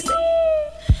come easy.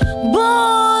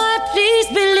 Boy, please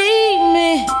believe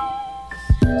me.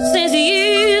 Since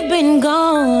you've been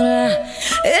gone,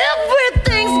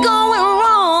 everything's going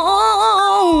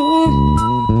wrong.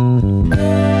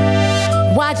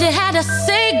 Why'd you have to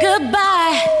say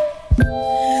goodbye?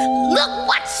 Look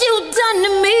what you done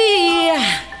to me.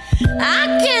 I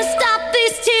can't stop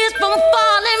these tears from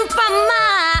falling from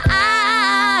my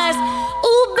eyes.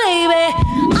 Ooh, baby,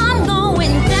 I'm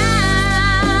going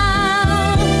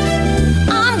down.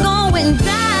 I'm going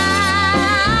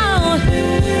down,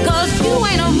 'cause you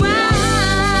ain't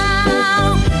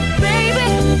around, baby.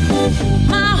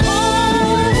 My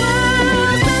whole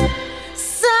world's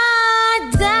upside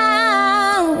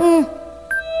down.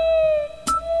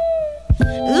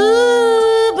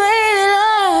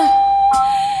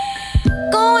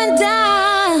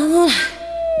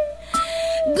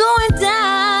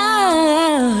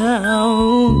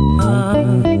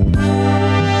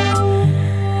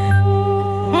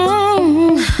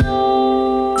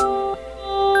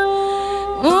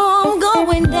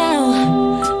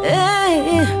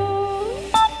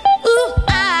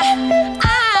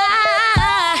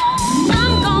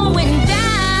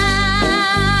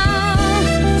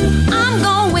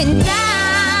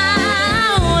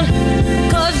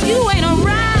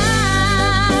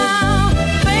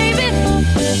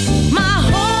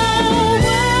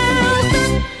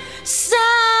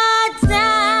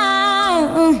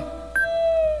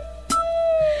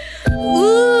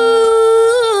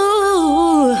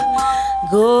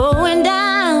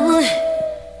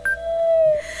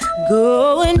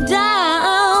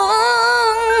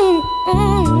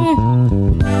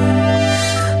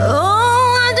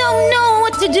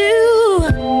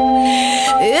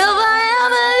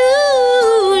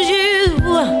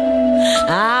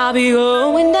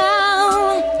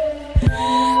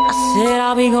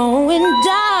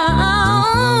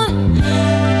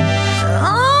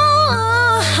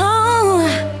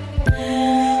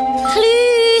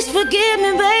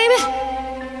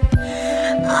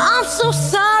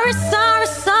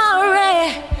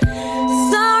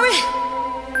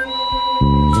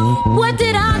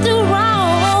 do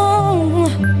wrong?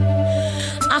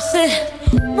 I said,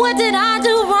 what did I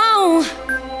do wrong?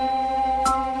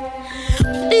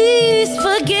 Please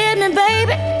forgive me,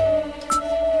 baby,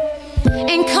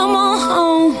 and come on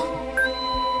home.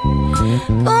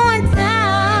 Going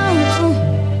down,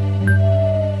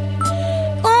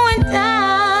 going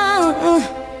down,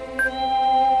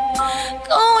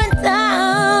 going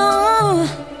down.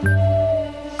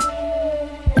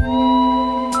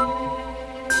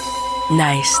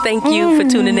 Nice. Thank you for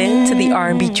tuning in to the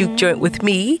R&B Juke Joint with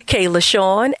me, Kayla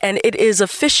Sean, and it is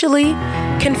officially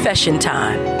confession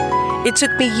time. It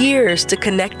took me years to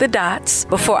connect the dots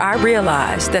before I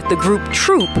realized that the group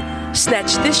Troop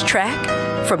snatched this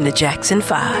track from the Jackson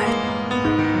 5.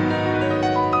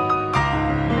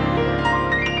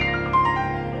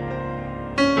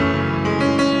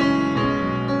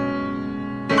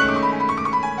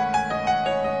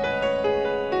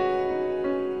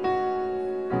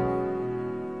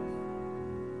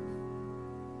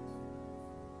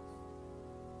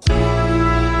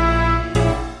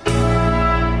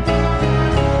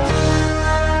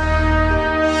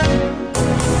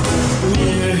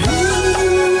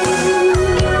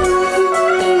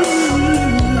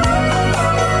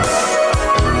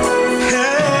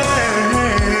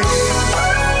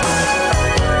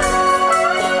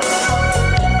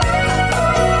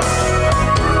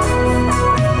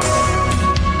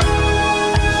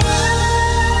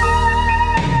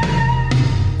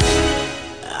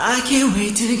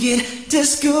 To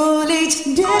school each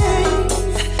day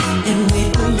and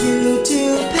wait for you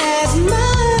to pass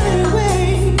my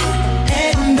way,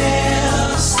 and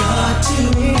bells start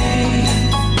to ring,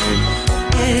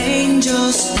 and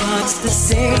angel starts to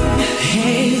sing.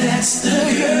 Hey, that's the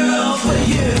girl for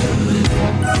you.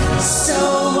 So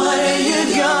what are you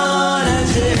gonna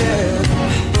do?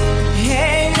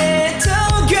 Hey,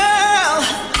 little girl,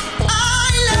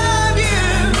 I love you,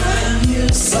 love you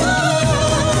so.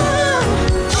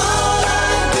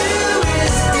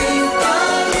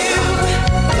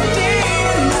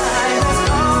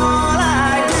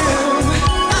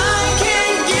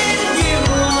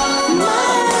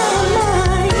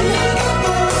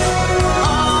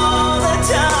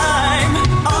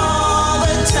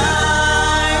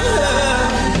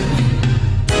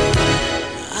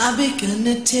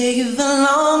 Gonna take the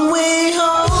long way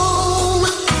home,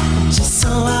 just so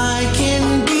I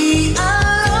can be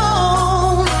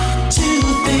alone, to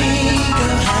think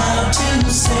of how to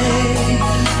say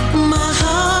my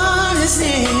heart is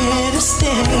here to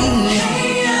stay.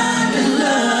 Hey, I'm in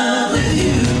love with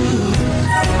you.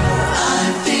 I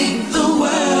think the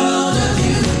world of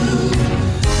you.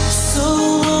 So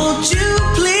won't you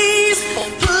please,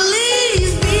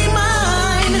 please be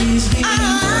mine?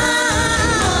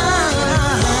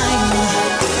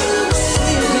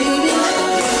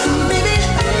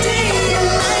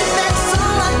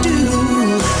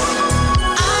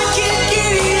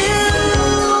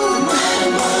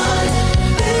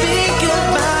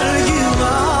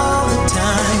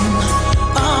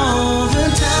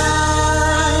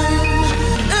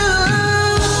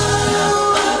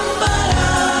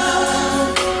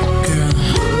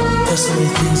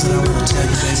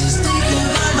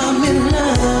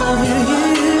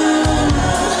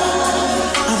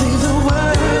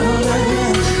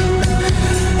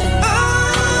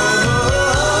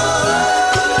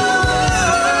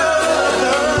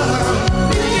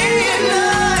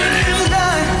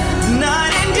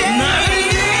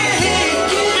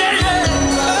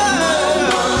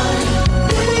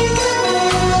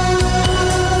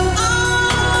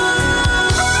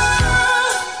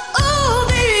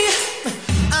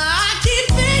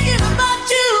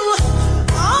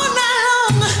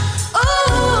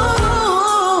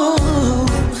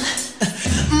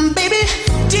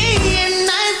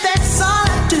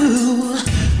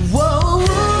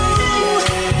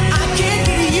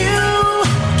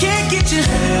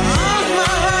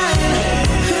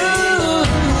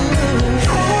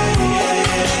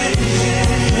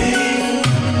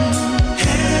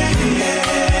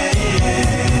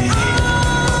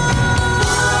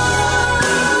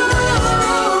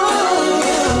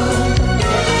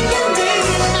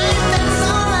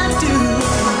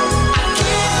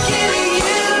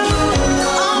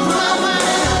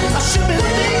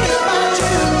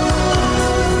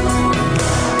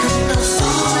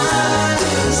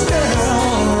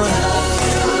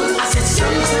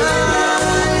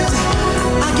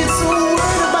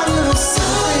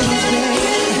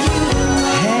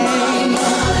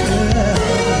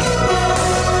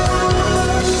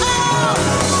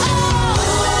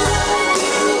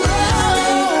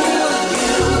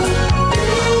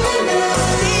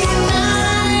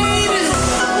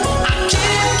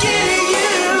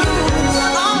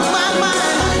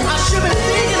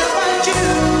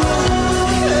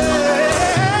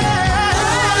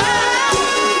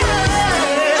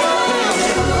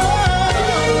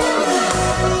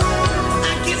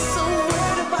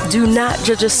 Do not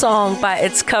judge a song by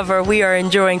its cover. We are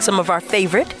enjoying some of our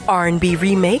favorite R&B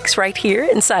remakes right here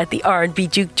inside the R&B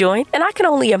Juke Joint. And I can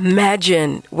only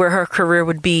imagine where her career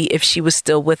would be if she was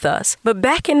still with us. But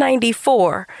back in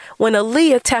 94, when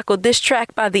Aaliyah tackled this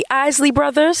track by the Isley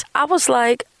Brothers, I was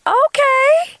like,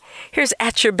 okay. Here's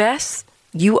At Your Best,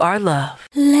 You Are Love.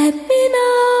 Let me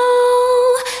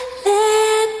know,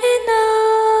 let me know.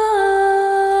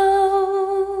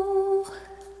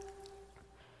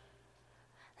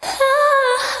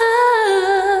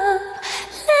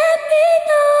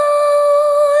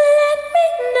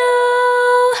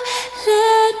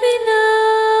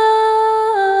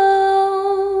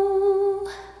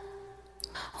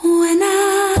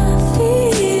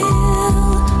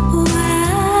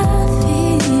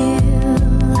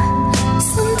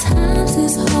 Sometimes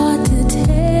it's hard to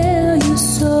tell you.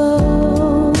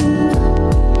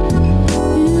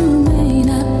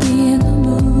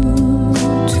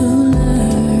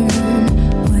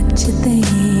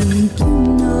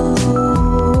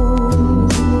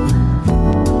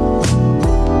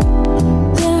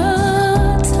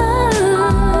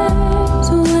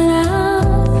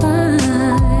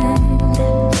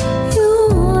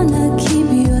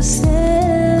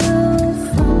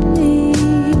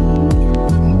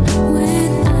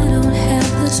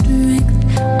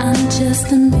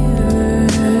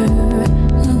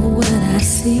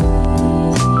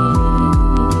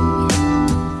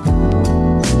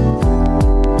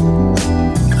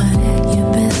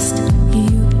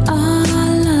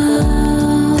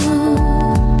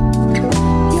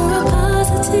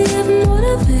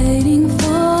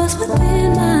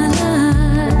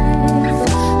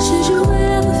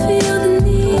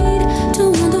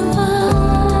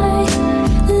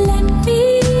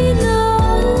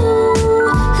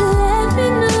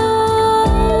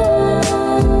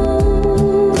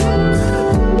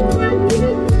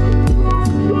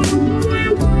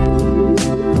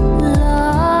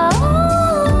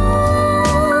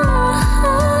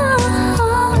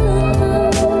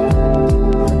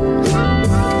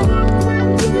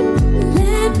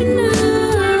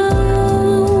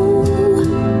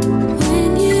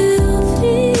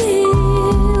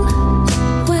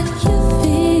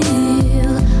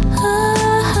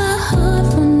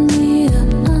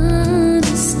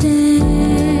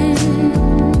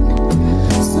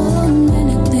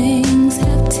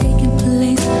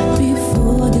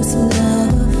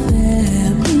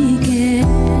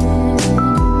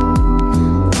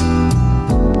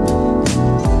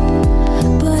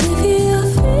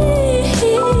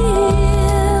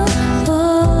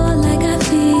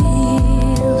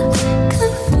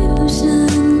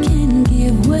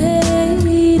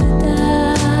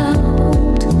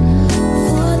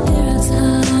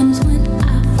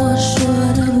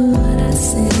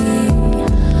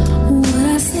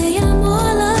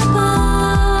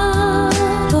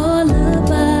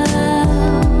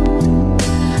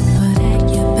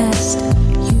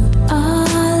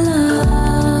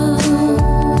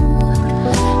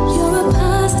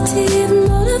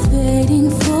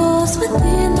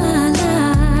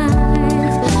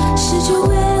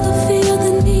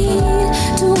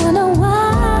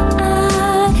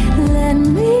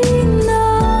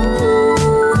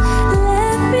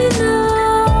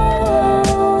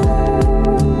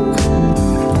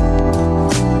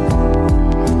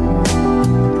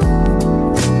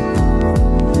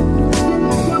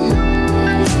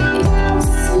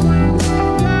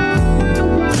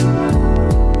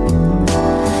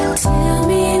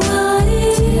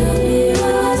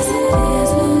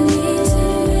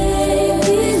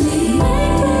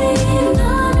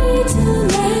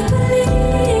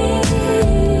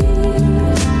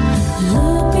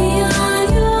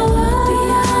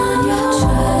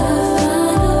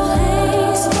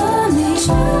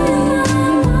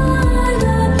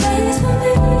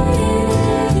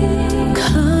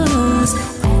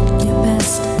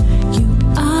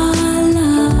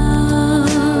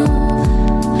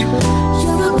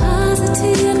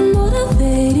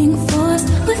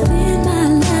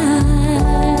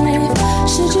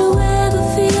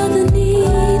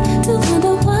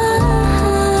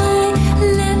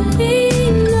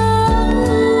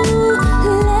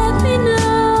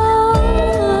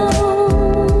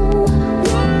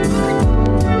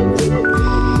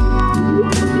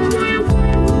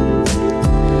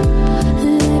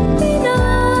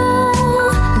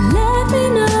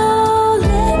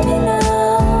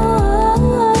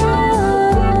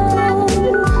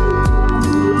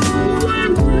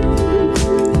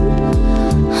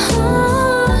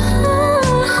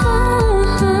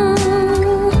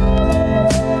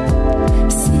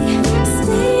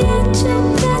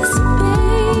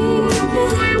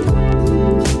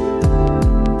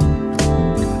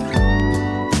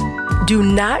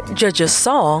 not judge a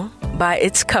song by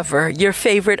its cover. Your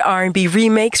favorite R&B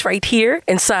remakes right here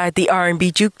inside the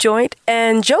R&B Juke Joint.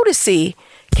 And Jodeci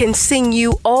can sing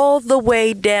you all the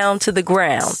way down to the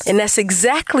ground. And that's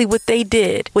exactly what they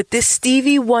did with this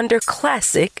Stevie Wonder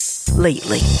classic,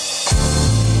 Lately.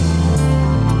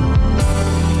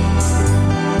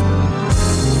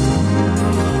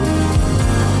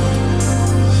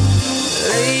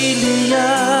 Lately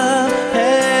I've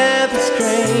had the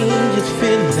strangest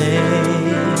feeling.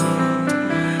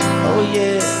 Oh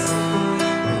yeah,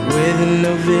 with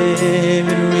no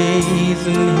vivid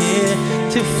reason here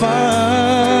to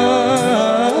find.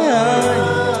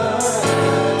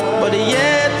 But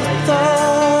yet the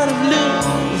thought of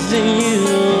losing you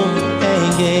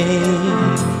hanging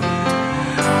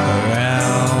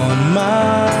around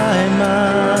my mind.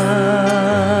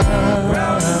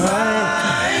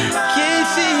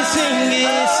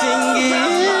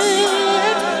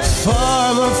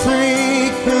 Farmer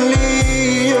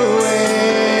frequently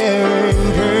wearing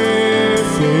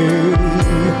perfume,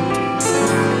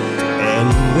 and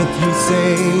with you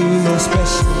say no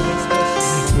special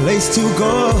place to go.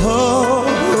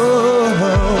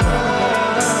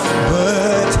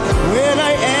 But when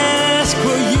I ask,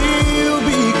 will you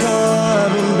be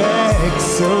coming back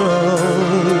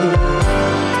soon?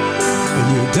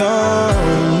 You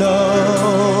don't know,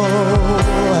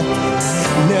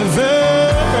 never.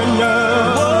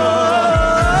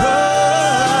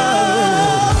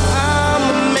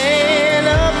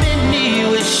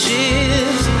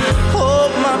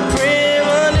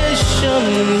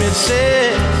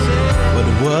 But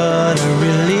what I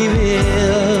really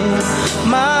feel,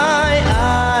 my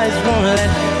eyes won't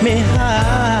let me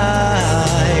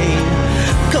hide.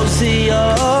 'Cause the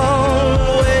always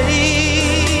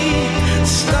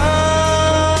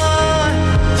start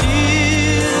to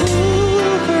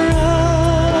cry.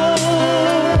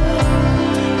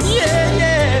 Yeah,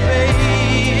 yeah,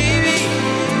 baby.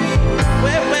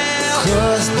 Well,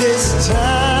 'cause this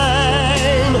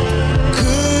time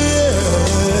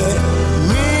could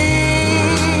mean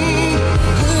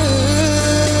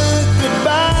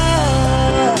goodbye.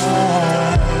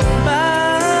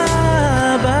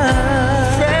 Bye-bye.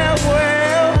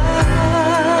 Farewell.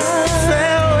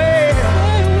 Farewell.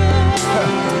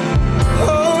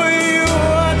 Oh, you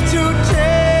want to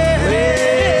tell me?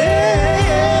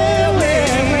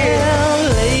 Well,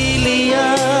 lately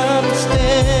I'm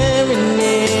staring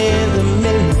in the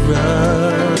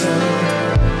mirror.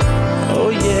 Oh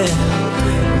yeah,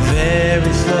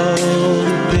 very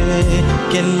slowly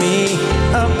picking me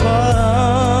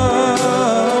apart.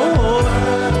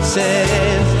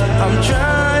 Says I'm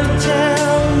trying to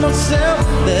tell myself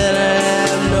that I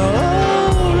have no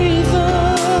reason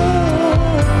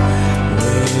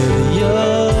with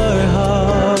your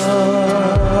heart.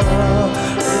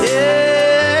 Yeah.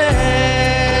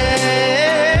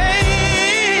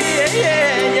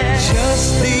 Just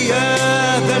the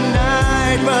other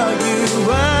night while you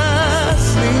were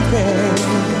sleeping,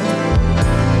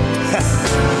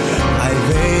 I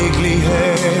vaguely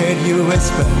heard you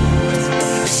whisper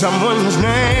someone's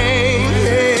name.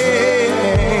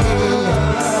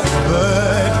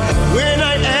 But when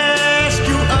I ask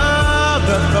you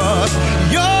other thoughts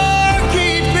you're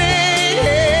keeping,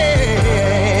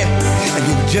 and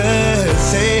you just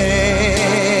said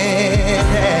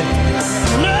that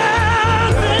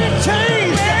nothing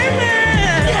changed.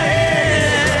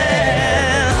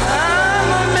 I'm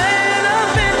a man of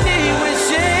many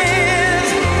wishes.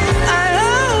 I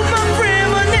hope my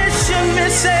premonition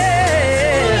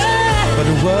misses. But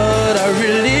what I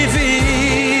really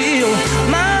feel,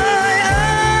 my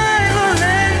eyes won't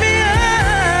let me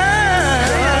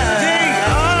hide. They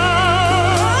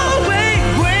always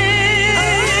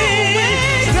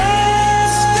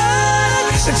start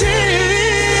to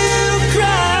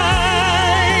cry.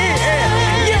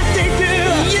 Yes, they do.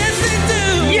 Yes, they do.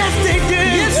 Yes, they do.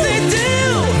 Yes, they do.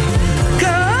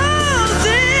 'Cause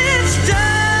it's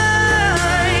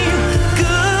time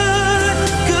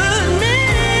could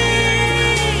mean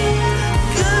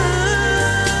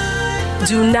good.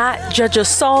 Do not judge a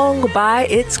song by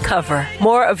its cover.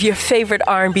 More of your favorite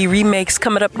R&B remakes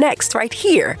coming up next right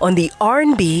here on the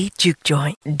R&B Juke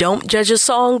Joint. Don't judge a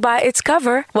song by its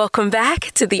cover. Welcome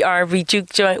back to the R&B Juke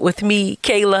Joint with me,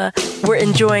 Kayla. We're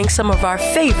enjoying some of our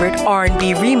favorite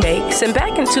R&B remakes. And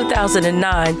back in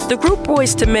 2009, the group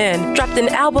Boyz II Men dropped an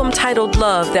album titled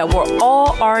Love that were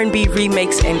all R&B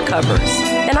remakes and covers.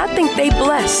 And I think they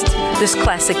blessed this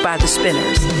classic by the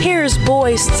Spinners. Here's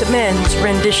Boyz II Men's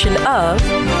rendition of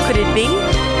Could It Be?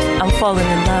 I'm Falling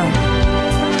in Love.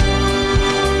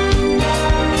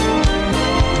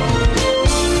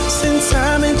 Since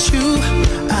I met you,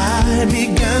 I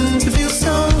began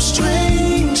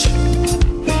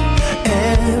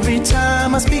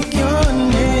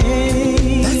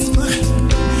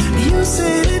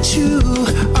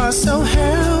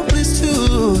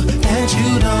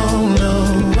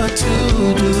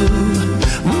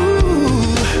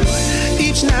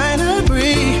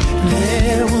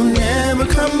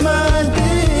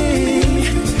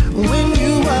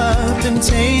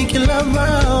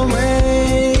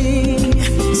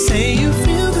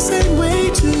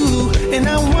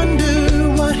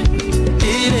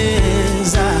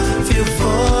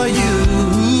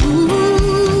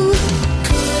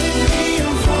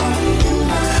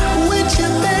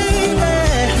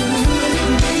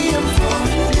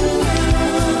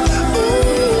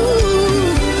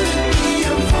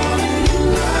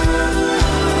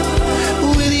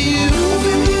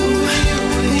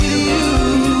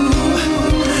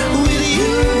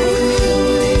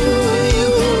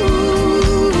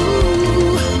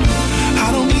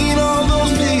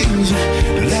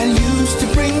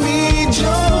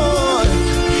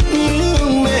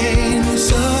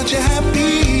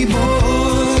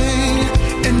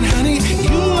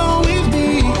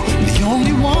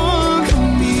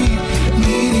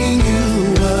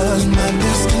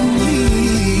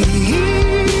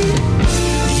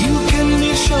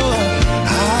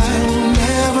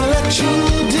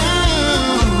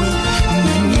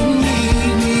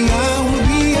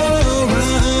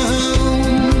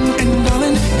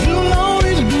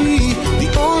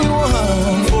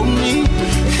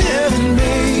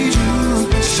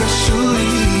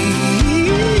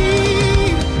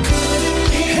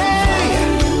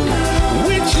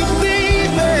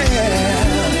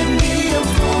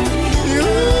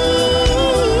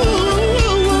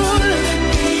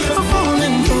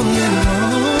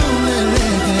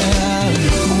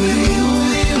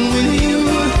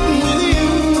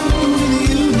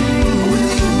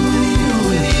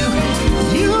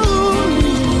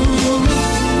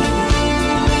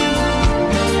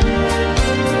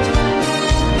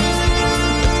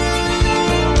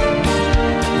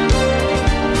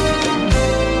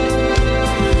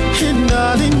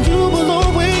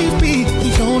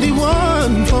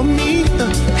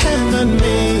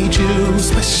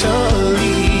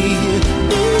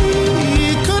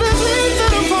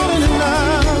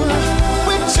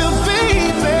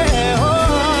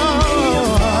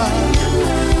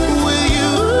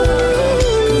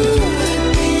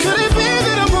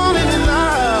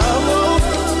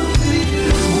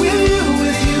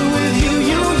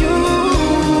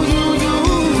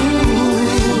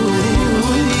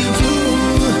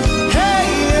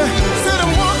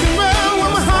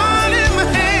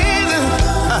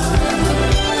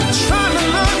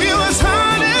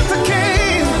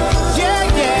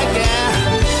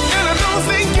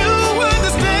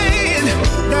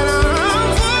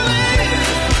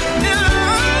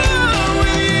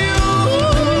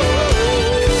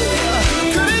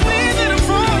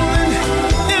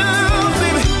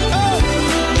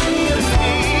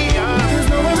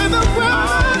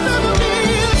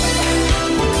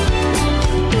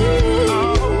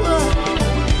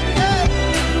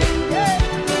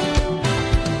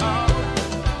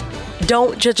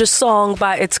Don't Judge a Song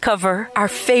by its cover, our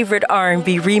favorite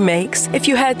R&B remakes, if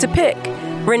you had to pick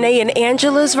Renee and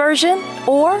Angela's version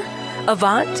or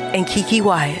Avant and Kiki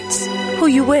Wyatt's. Who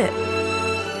you with?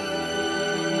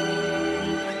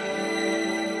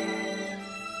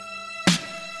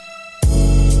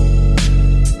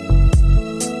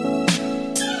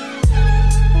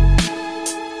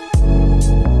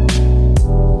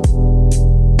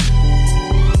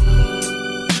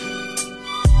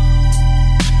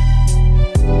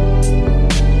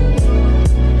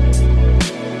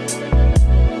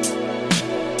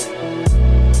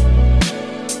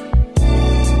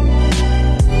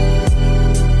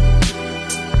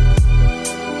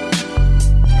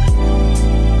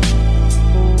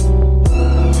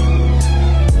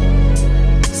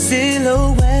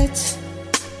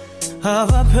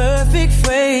 Of a perfect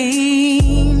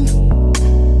frame,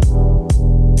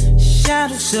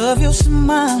 shadows of your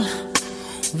smile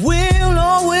will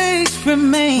always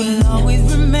remain,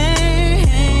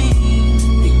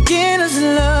 Beginner's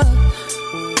love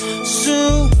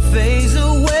soon fades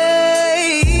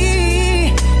away.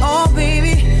 Oh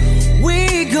baby,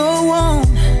 we go on.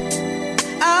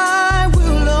 I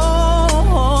will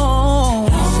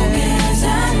always,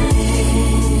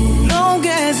 long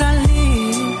as I live,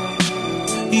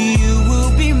 you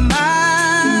will be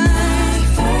my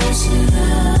first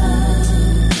love.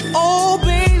 Oh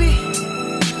baby,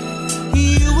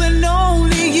 you and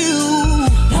only you.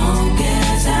 Long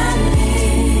as I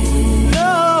live,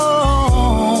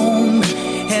 long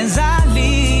as I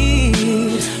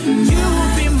live, you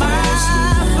will be my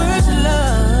first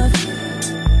love.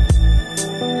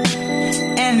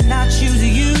 And I choose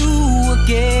you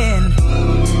again.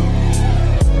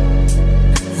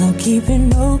 I'm keeping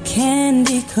no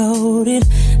candy-coated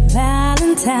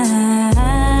Valentine.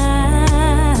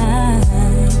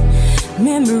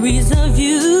 Memories of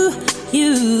you,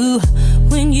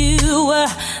 when you were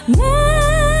mine.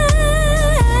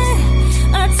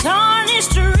 A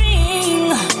tarnished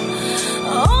ring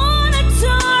on a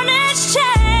tarnished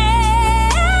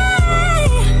chain.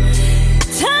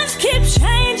 Times keep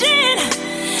changing,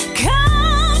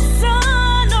 come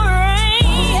sun or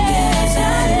rain.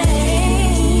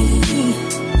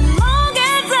 Long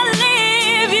as I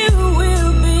live, you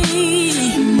will be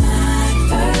my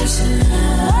first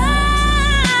love.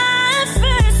 My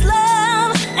first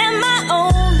love and my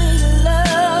only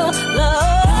love.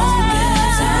 Long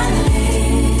as I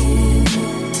live,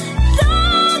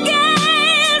 long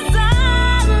as I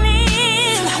live,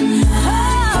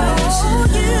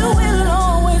 you will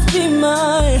always be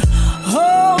my,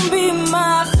 be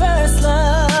my first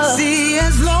love. See,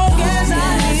 as long as I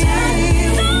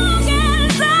live, long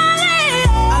as I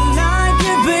live, I like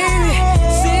you, baby.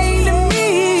 Sing to me.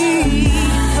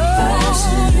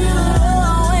 You'll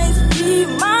always be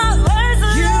my first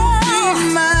love. You'll be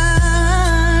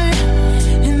mine,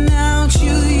 and I'll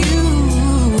choose you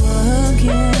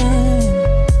again.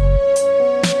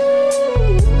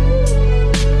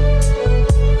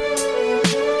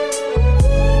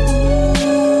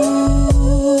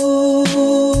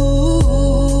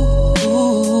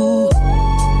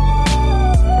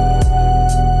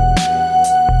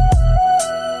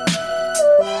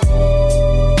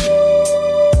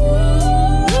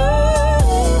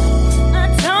 A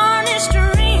tarnished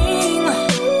ring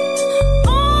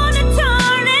on a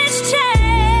tarnished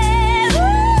chain.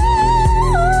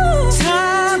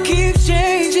 Time keeps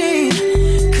changing,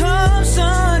 come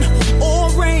sun or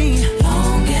rain.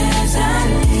 Long as I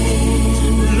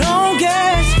live, long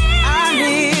as I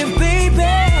live, baby,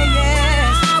 yes.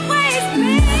 Always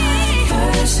be my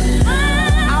first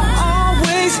love. I'll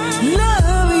always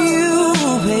love you,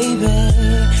 baby.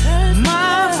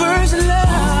 My first love.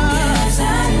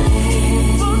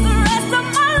 For the rest of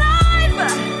my life,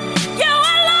 you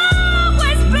will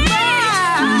always be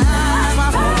my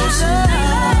first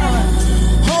love.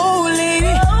 Oh,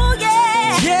 lady. Oh,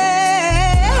 yeah. Yeah.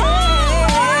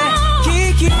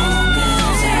 Kiki.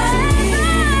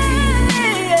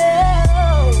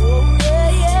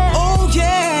 Oh,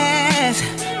 yes.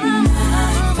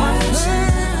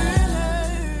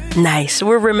 Nice.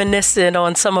 We're reminiscing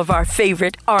on some of our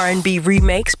favorite R&B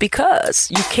remakes because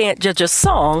you can't judge a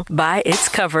song by its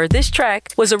cover. This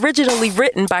track was originally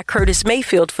written by Curtis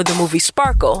Mayfield for the movie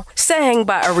Sparkle, sang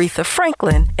by Aretha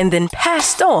Franklin, and then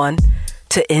passed on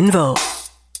to En Vogue.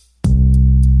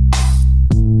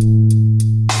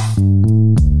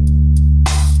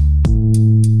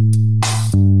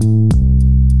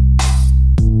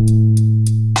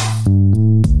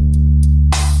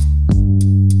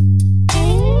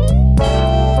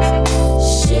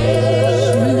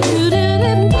 Shoo-doo-doo-doo.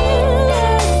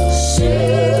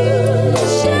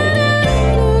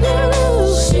 Shoo-doo-doo-doo.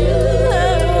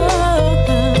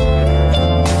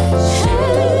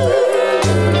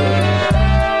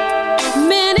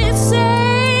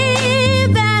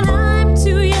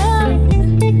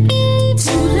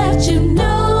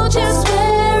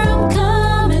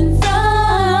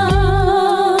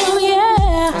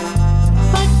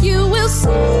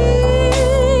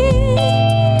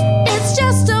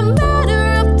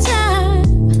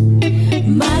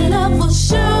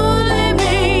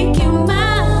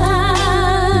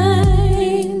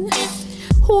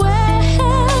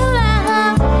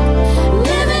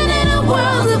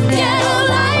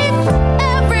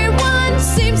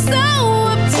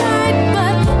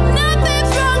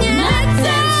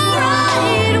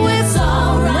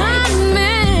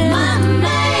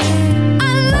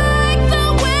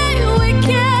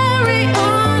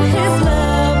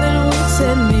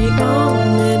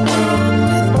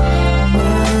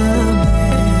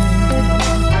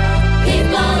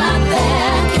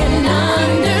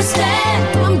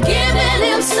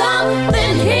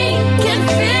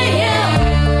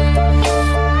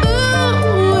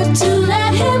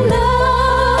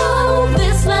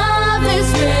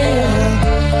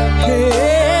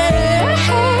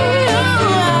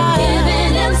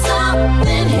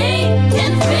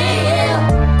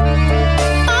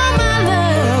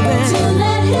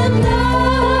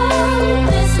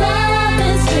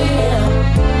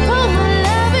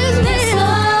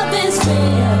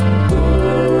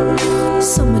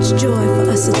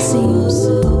 endless it seems.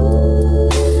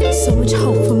 So much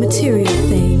hope for material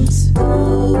things.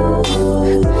 Are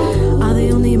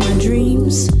they only in my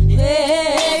dreams?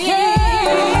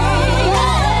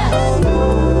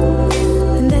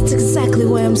 And that's exactly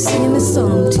why I'm singing this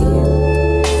song to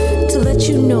you. To let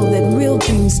you know that real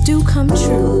dreams do come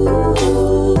true.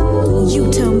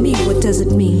 You tell me, what does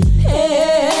it mean?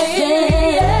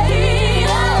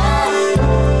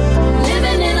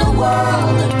 Living in a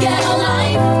world of ghetto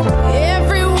life.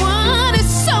 Everyone is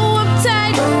so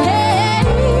uptight. Hey,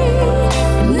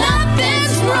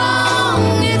 nothing's wrong,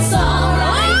 it's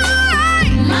alright.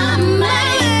 My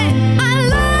man, I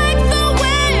like the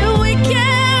way we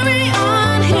carry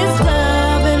on. His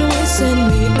love and will send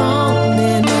me on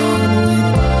and on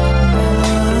with my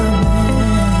man.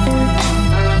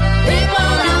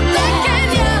 People out there, can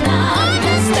you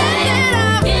understand?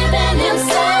 Giving him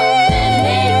something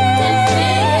he can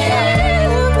feel.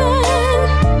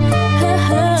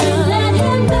 To let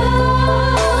him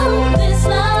know this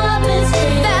love is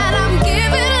real. That I'm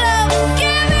giving love,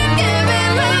 giving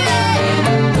love.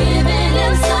 Giving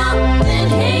him something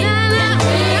he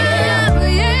can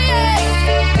feel.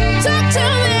 Talk to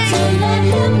me. To let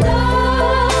him know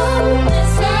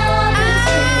this love is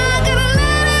real. I'm gonna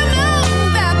let him know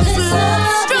that this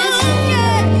love is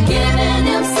real. Giving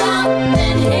him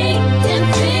something he can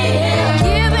feel.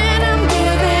 Giving him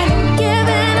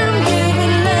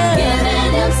love.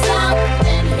 Giving him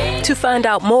something he To find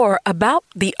out more about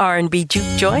the R&B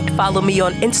Juke Joint, follow me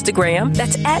on Instagram.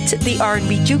 That's at the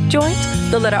R&B Juke Joint,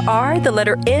 the letter R, the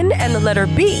letter N, and the letter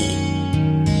B.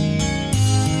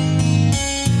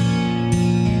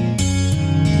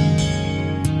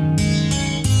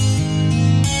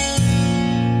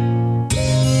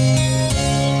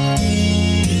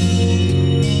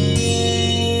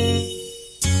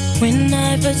 When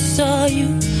I first saw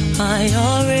you, I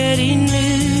already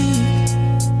knew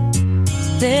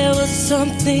there was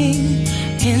something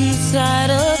inside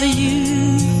of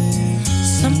you.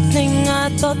 Something I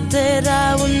thought that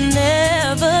I would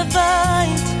never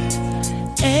find.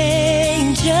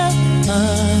 Angel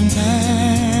of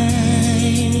mine.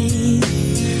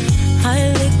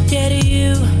 I look at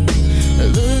you,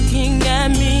 looking at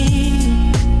me.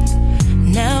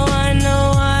 Now I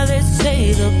know why they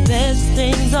say the best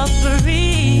things are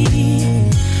free.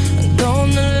 I'm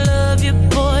gonna love you,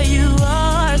 boy, you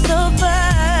are so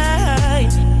fine.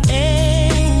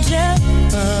 Angel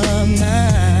of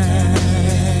mine.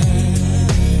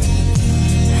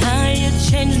 How you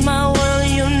changed my world,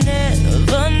 you'll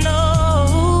never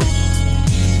know.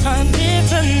 I'm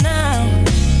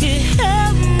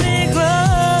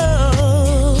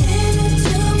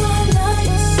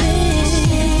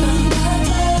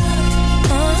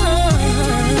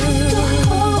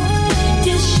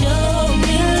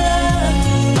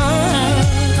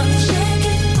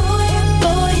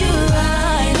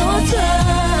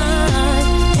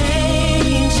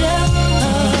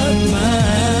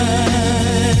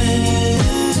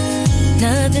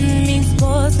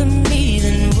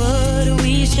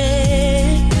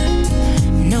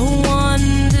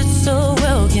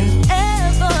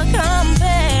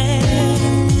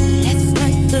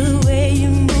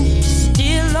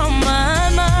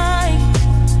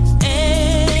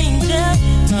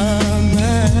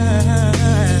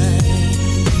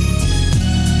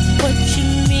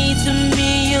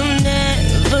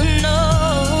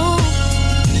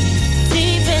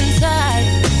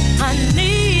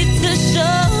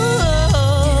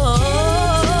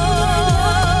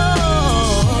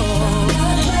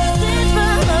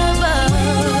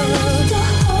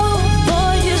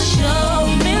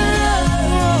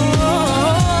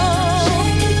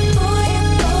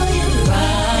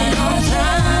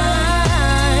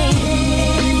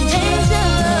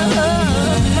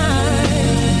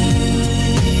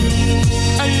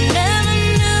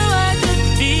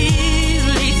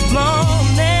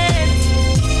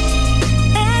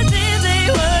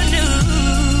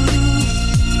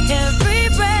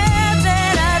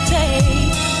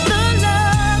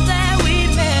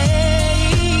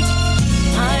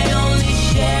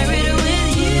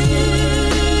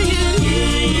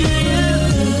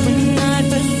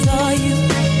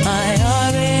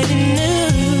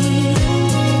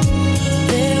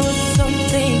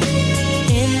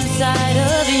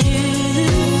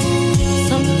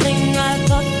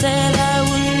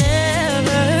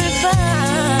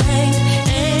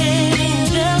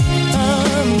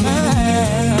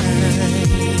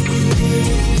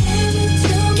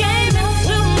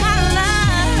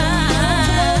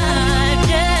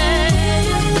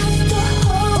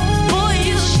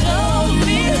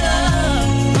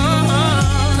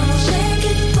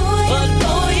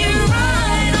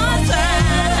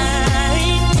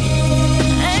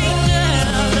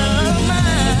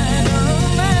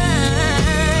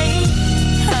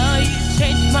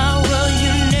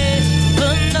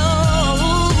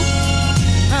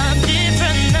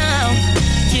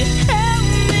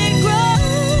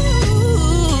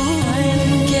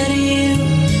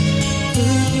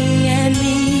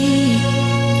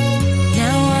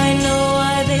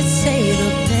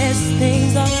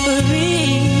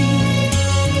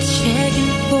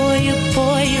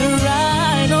boy, you're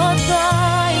right or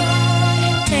die,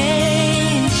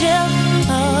 angel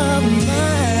of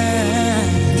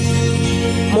mine.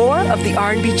 More of the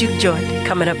R&B Juke Joint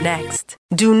coming up next.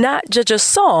 Do not judge a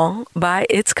song by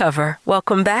its cover.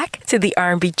 Welcome back to the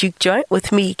R&B Juke Joint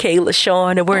with me, Kayla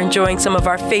Sean, and we're enjoying some of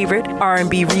our favorite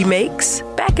R&B remakes.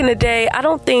 Back in the day, I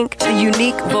don't think the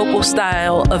unique vocal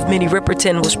style of Minnie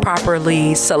Riperton was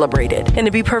properly celebrated. And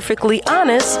to be perfectly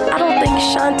honest, I don't think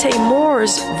Shantae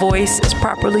Moore's voice is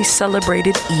properly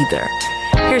celebrated either.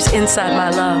 Here's Inside My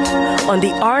Love on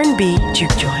the R&B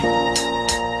Juke Joint.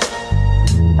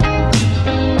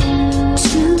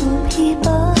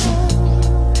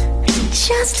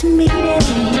 Just meeting,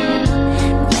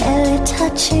 barely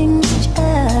touching each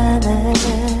other.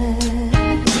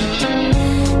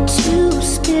 Two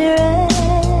spirits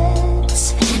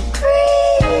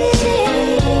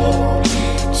breathing,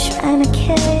 trying to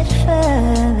carry it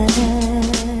further.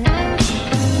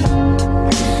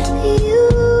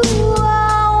 You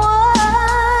are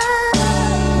one,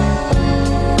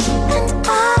 and I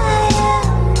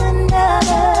am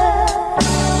another.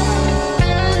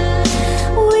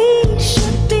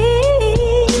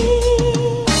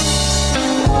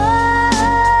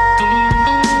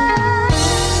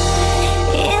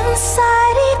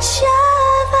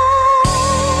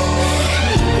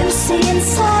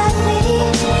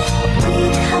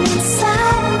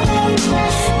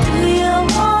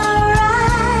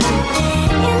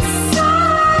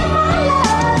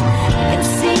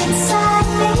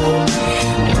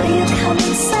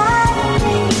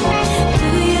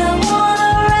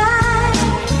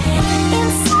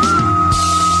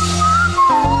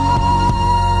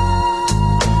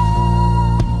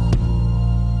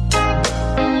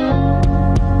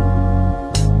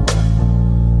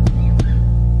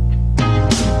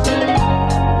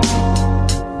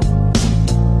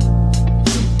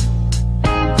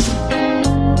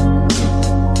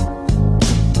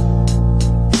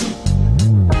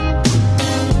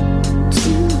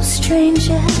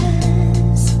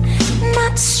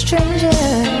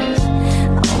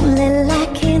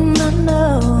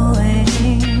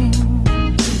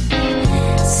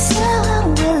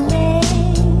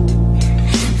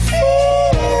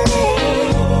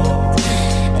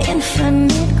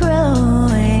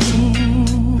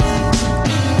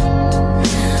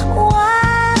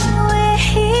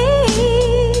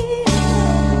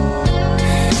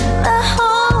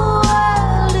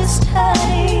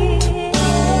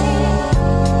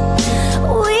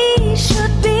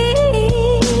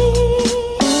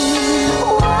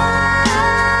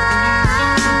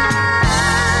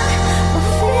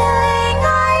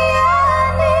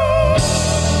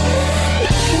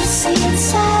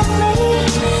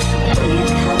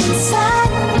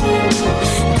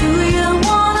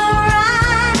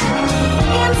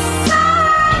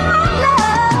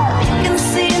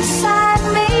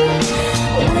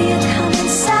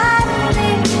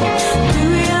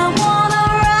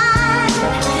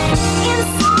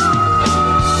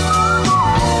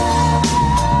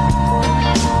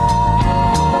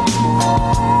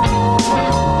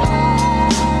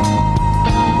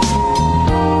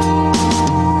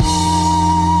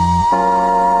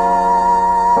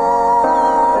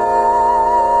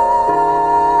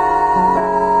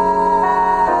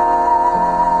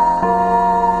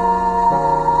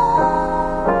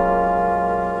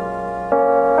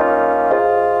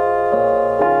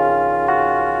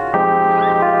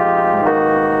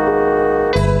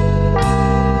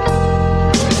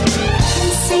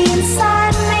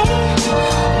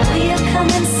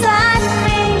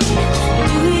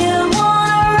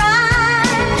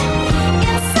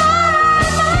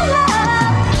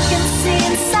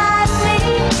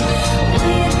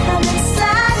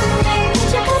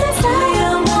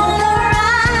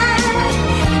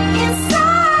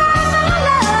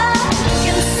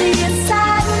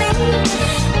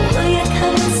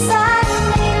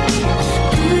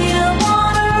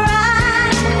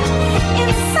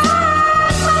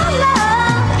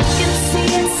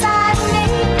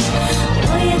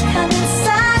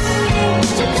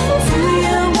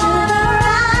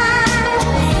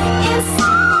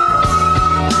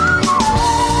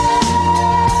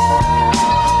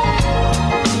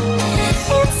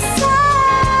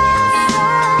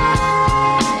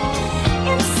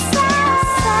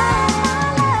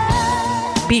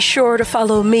 Be sure to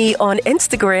follow me on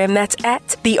Instagram. That's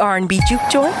at the R&B Juke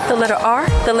Joint, the letter R,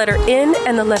 the letter N,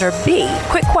 and the letter B.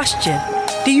 Quick question.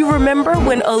 Do you remember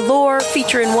when Allure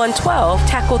featuring 112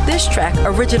 tackled this track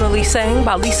originally sang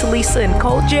by Lisa Lisa and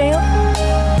Cold Jam?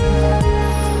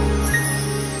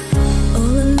 All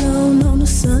alone on a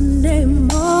Sunday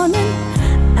morning,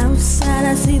 outside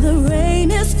I see the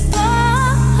rain is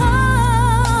falling.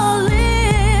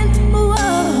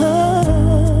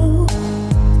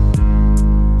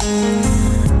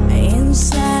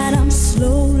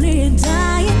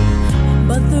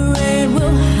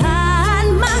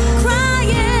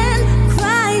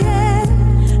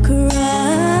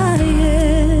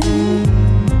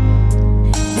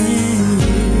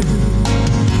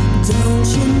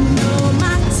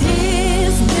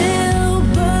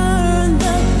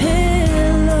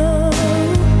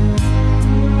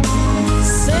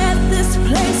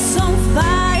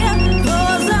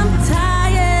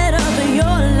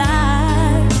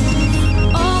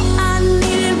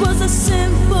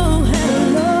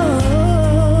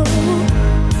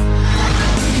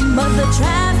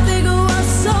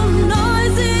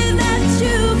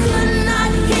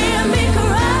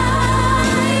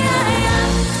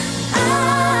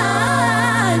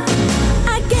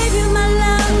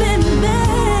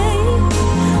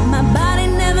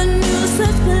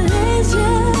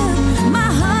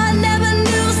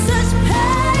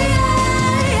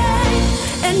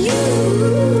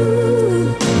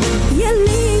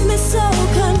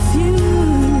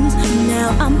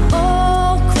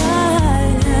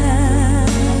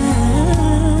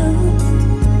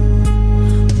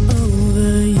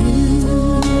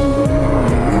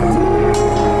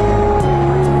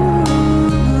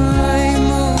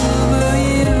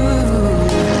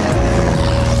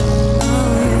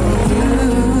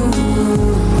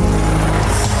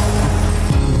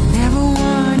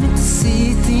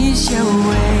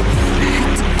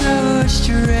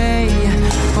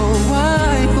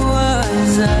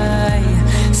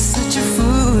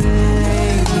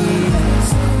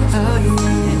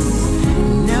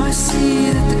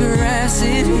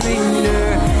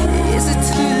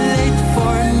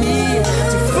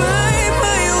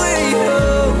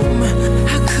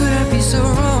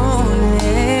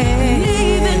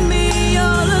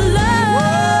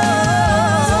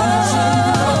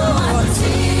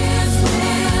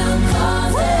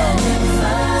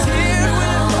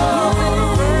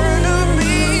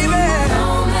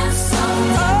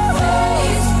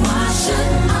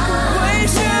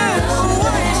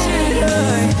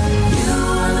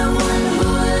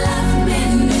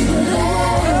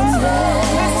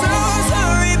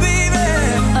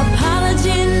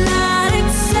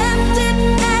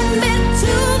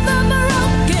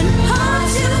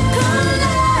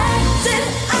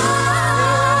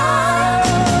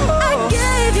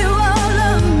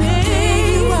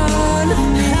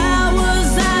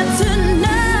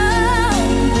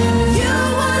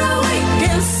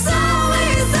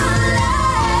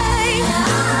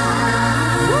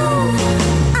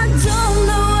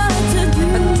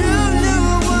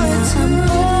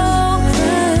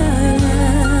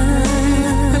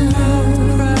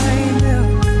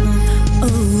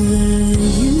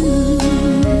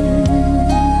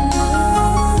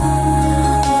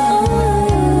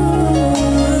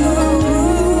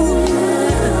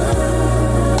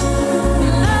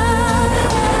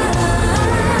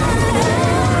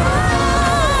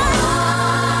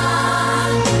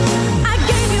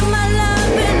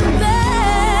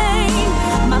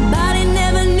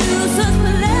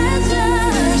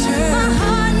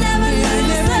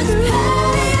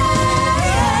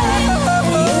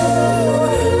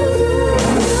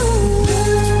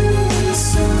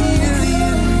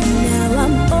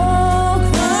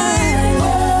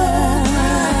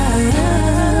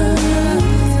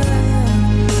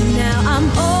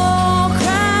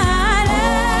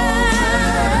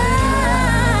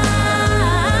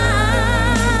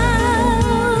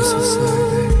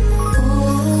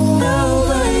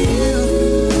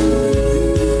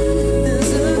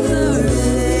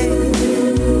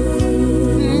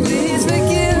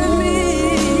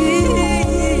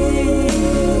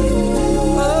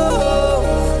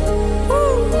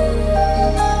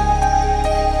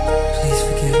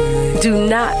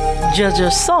 judge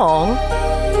a song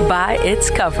by its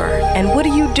cover. And what do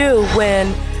you do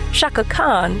when Chaka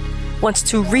Khan wants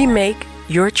to remake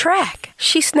your track?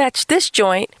 She snatched this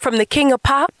joint from the King of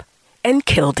Pop and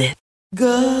killed it.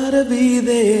 Gotta be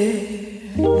there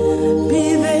in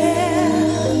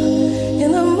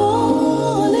the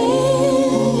morning.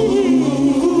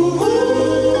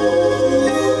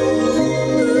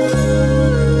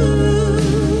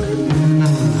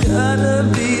 Gotta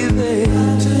be there.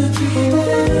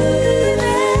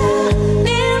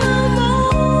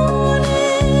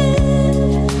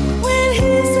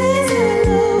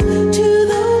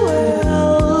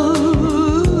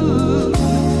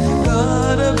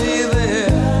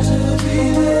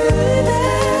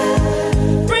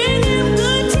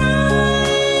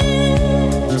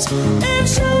 And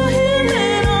show him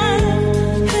that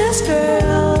I'm his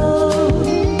girl.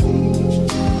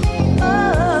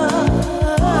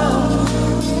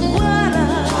 What a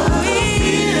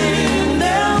feeling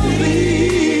there'll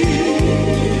be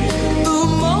the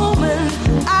moment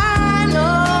I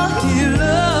know he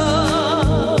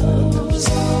loves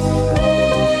me.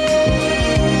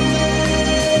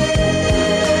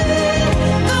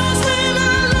 'Cause when I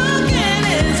look in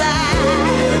his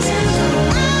eyes,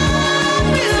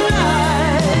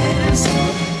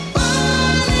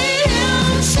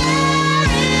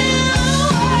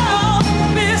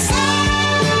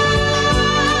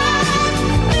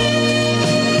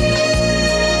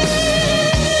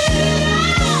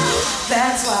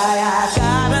 that's why I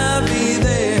gotta be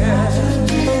there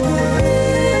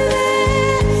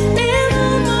in the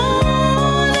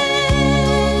morning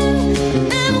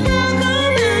and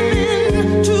welcome him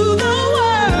into the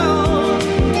world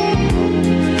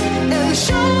and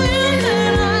show him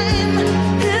that I'm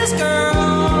his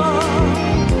girl.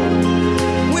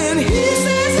 When he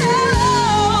says hello,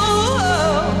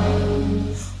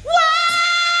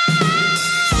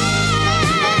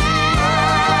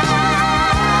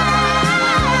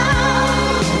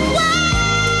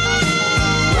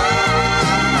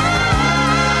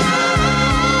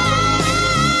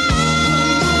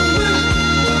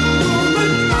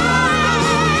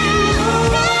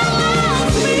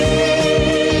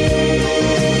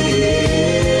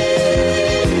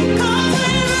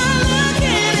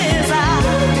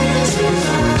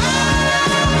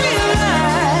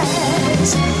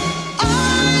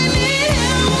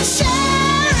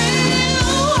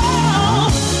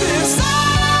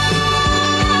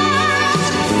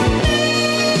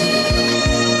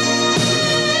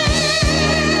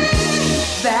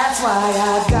 that's why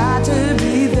I've got to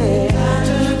be there.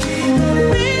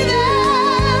 Be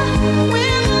there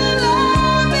when the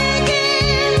love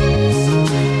begins,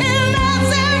 and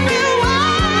that's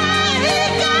everywhere he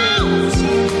goes.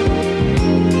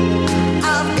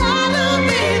 I've got to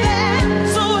be there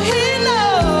so he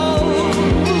knows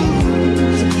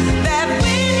that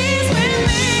when he's with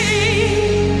me,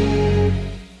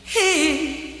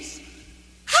 he's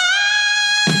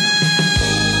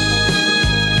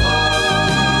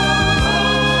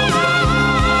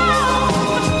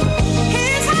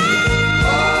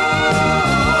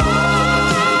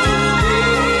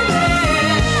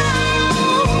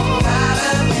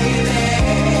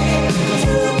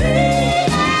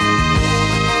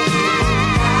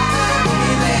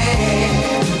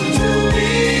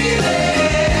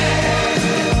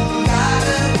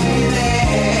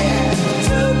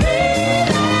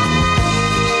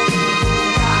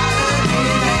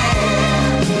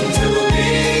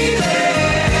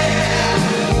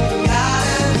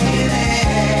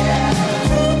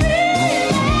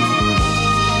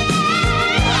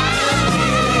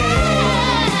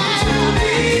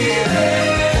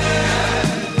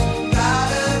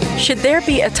Should there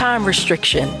be a time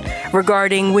restriction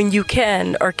regarding when you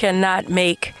can or cannot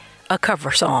make a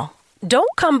cover song? Don't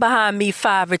come behind me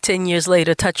 5 or 10 years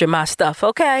later touching my stuff,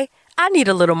 okay? I need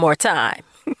a little more time.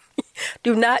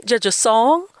 Do not judge a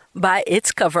song by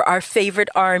its cover. Our favorite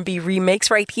R&B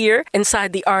remakes right here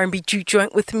inside the R&B Juke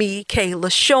Joint with me, Kayla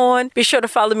Sean. Be sure to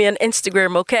follow me on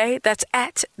Instagram, okay? That's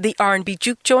at the R&B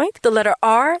Juke Joint, the letter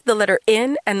R, the letter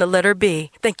N, and the letter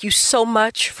B. Thank you so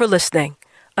much for listening.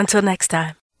 Until next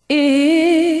time.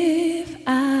 If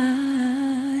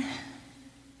I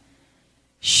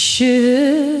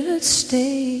should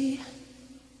stay,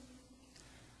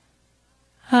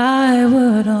 I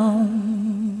would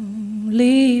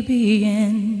only be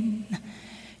in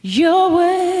your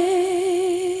way,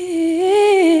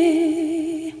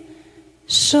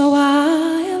 so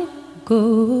I'll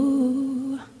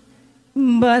go,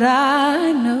 but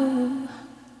I know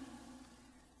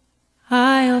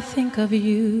I'll think of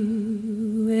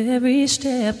you every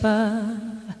step of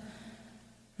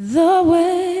the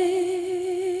way.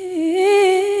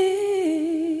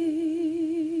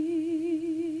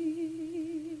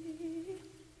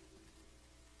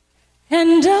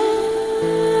 And I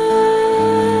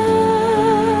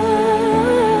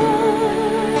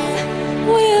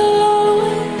will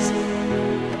always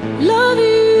love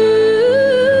you.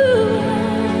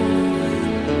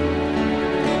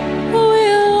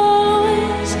 Will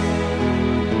always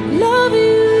love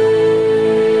you.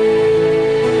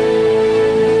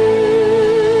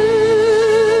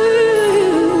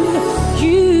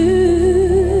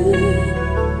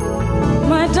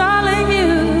 My darling,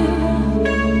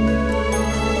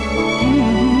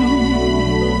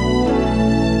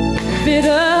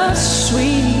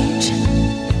 bittersweet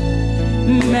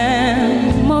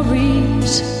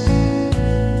memories.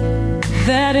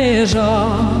 That is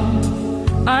all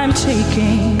I'm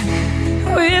taking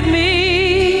with me.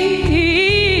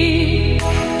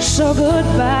 So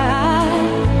goodbye.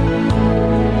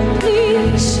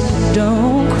 Please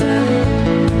don't cry.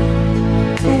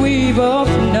 We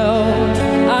both know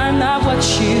I'm not what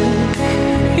you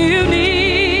need.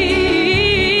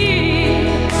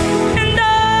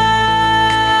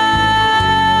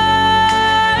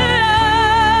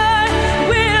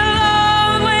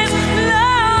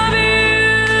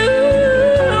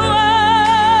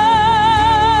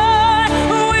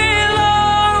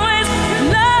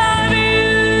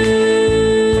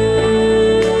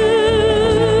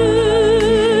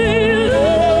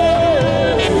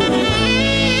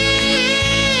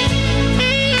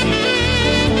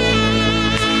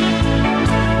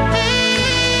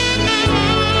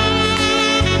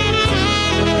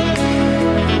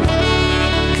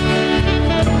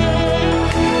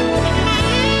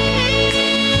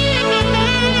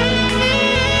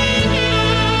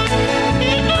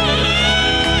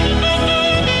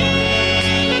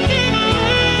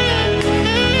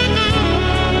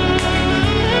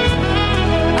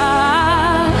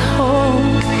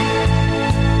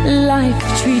 Life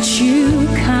treats you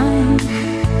kind,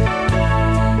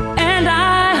 and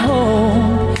I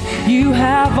hope you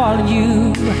have all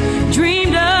you dream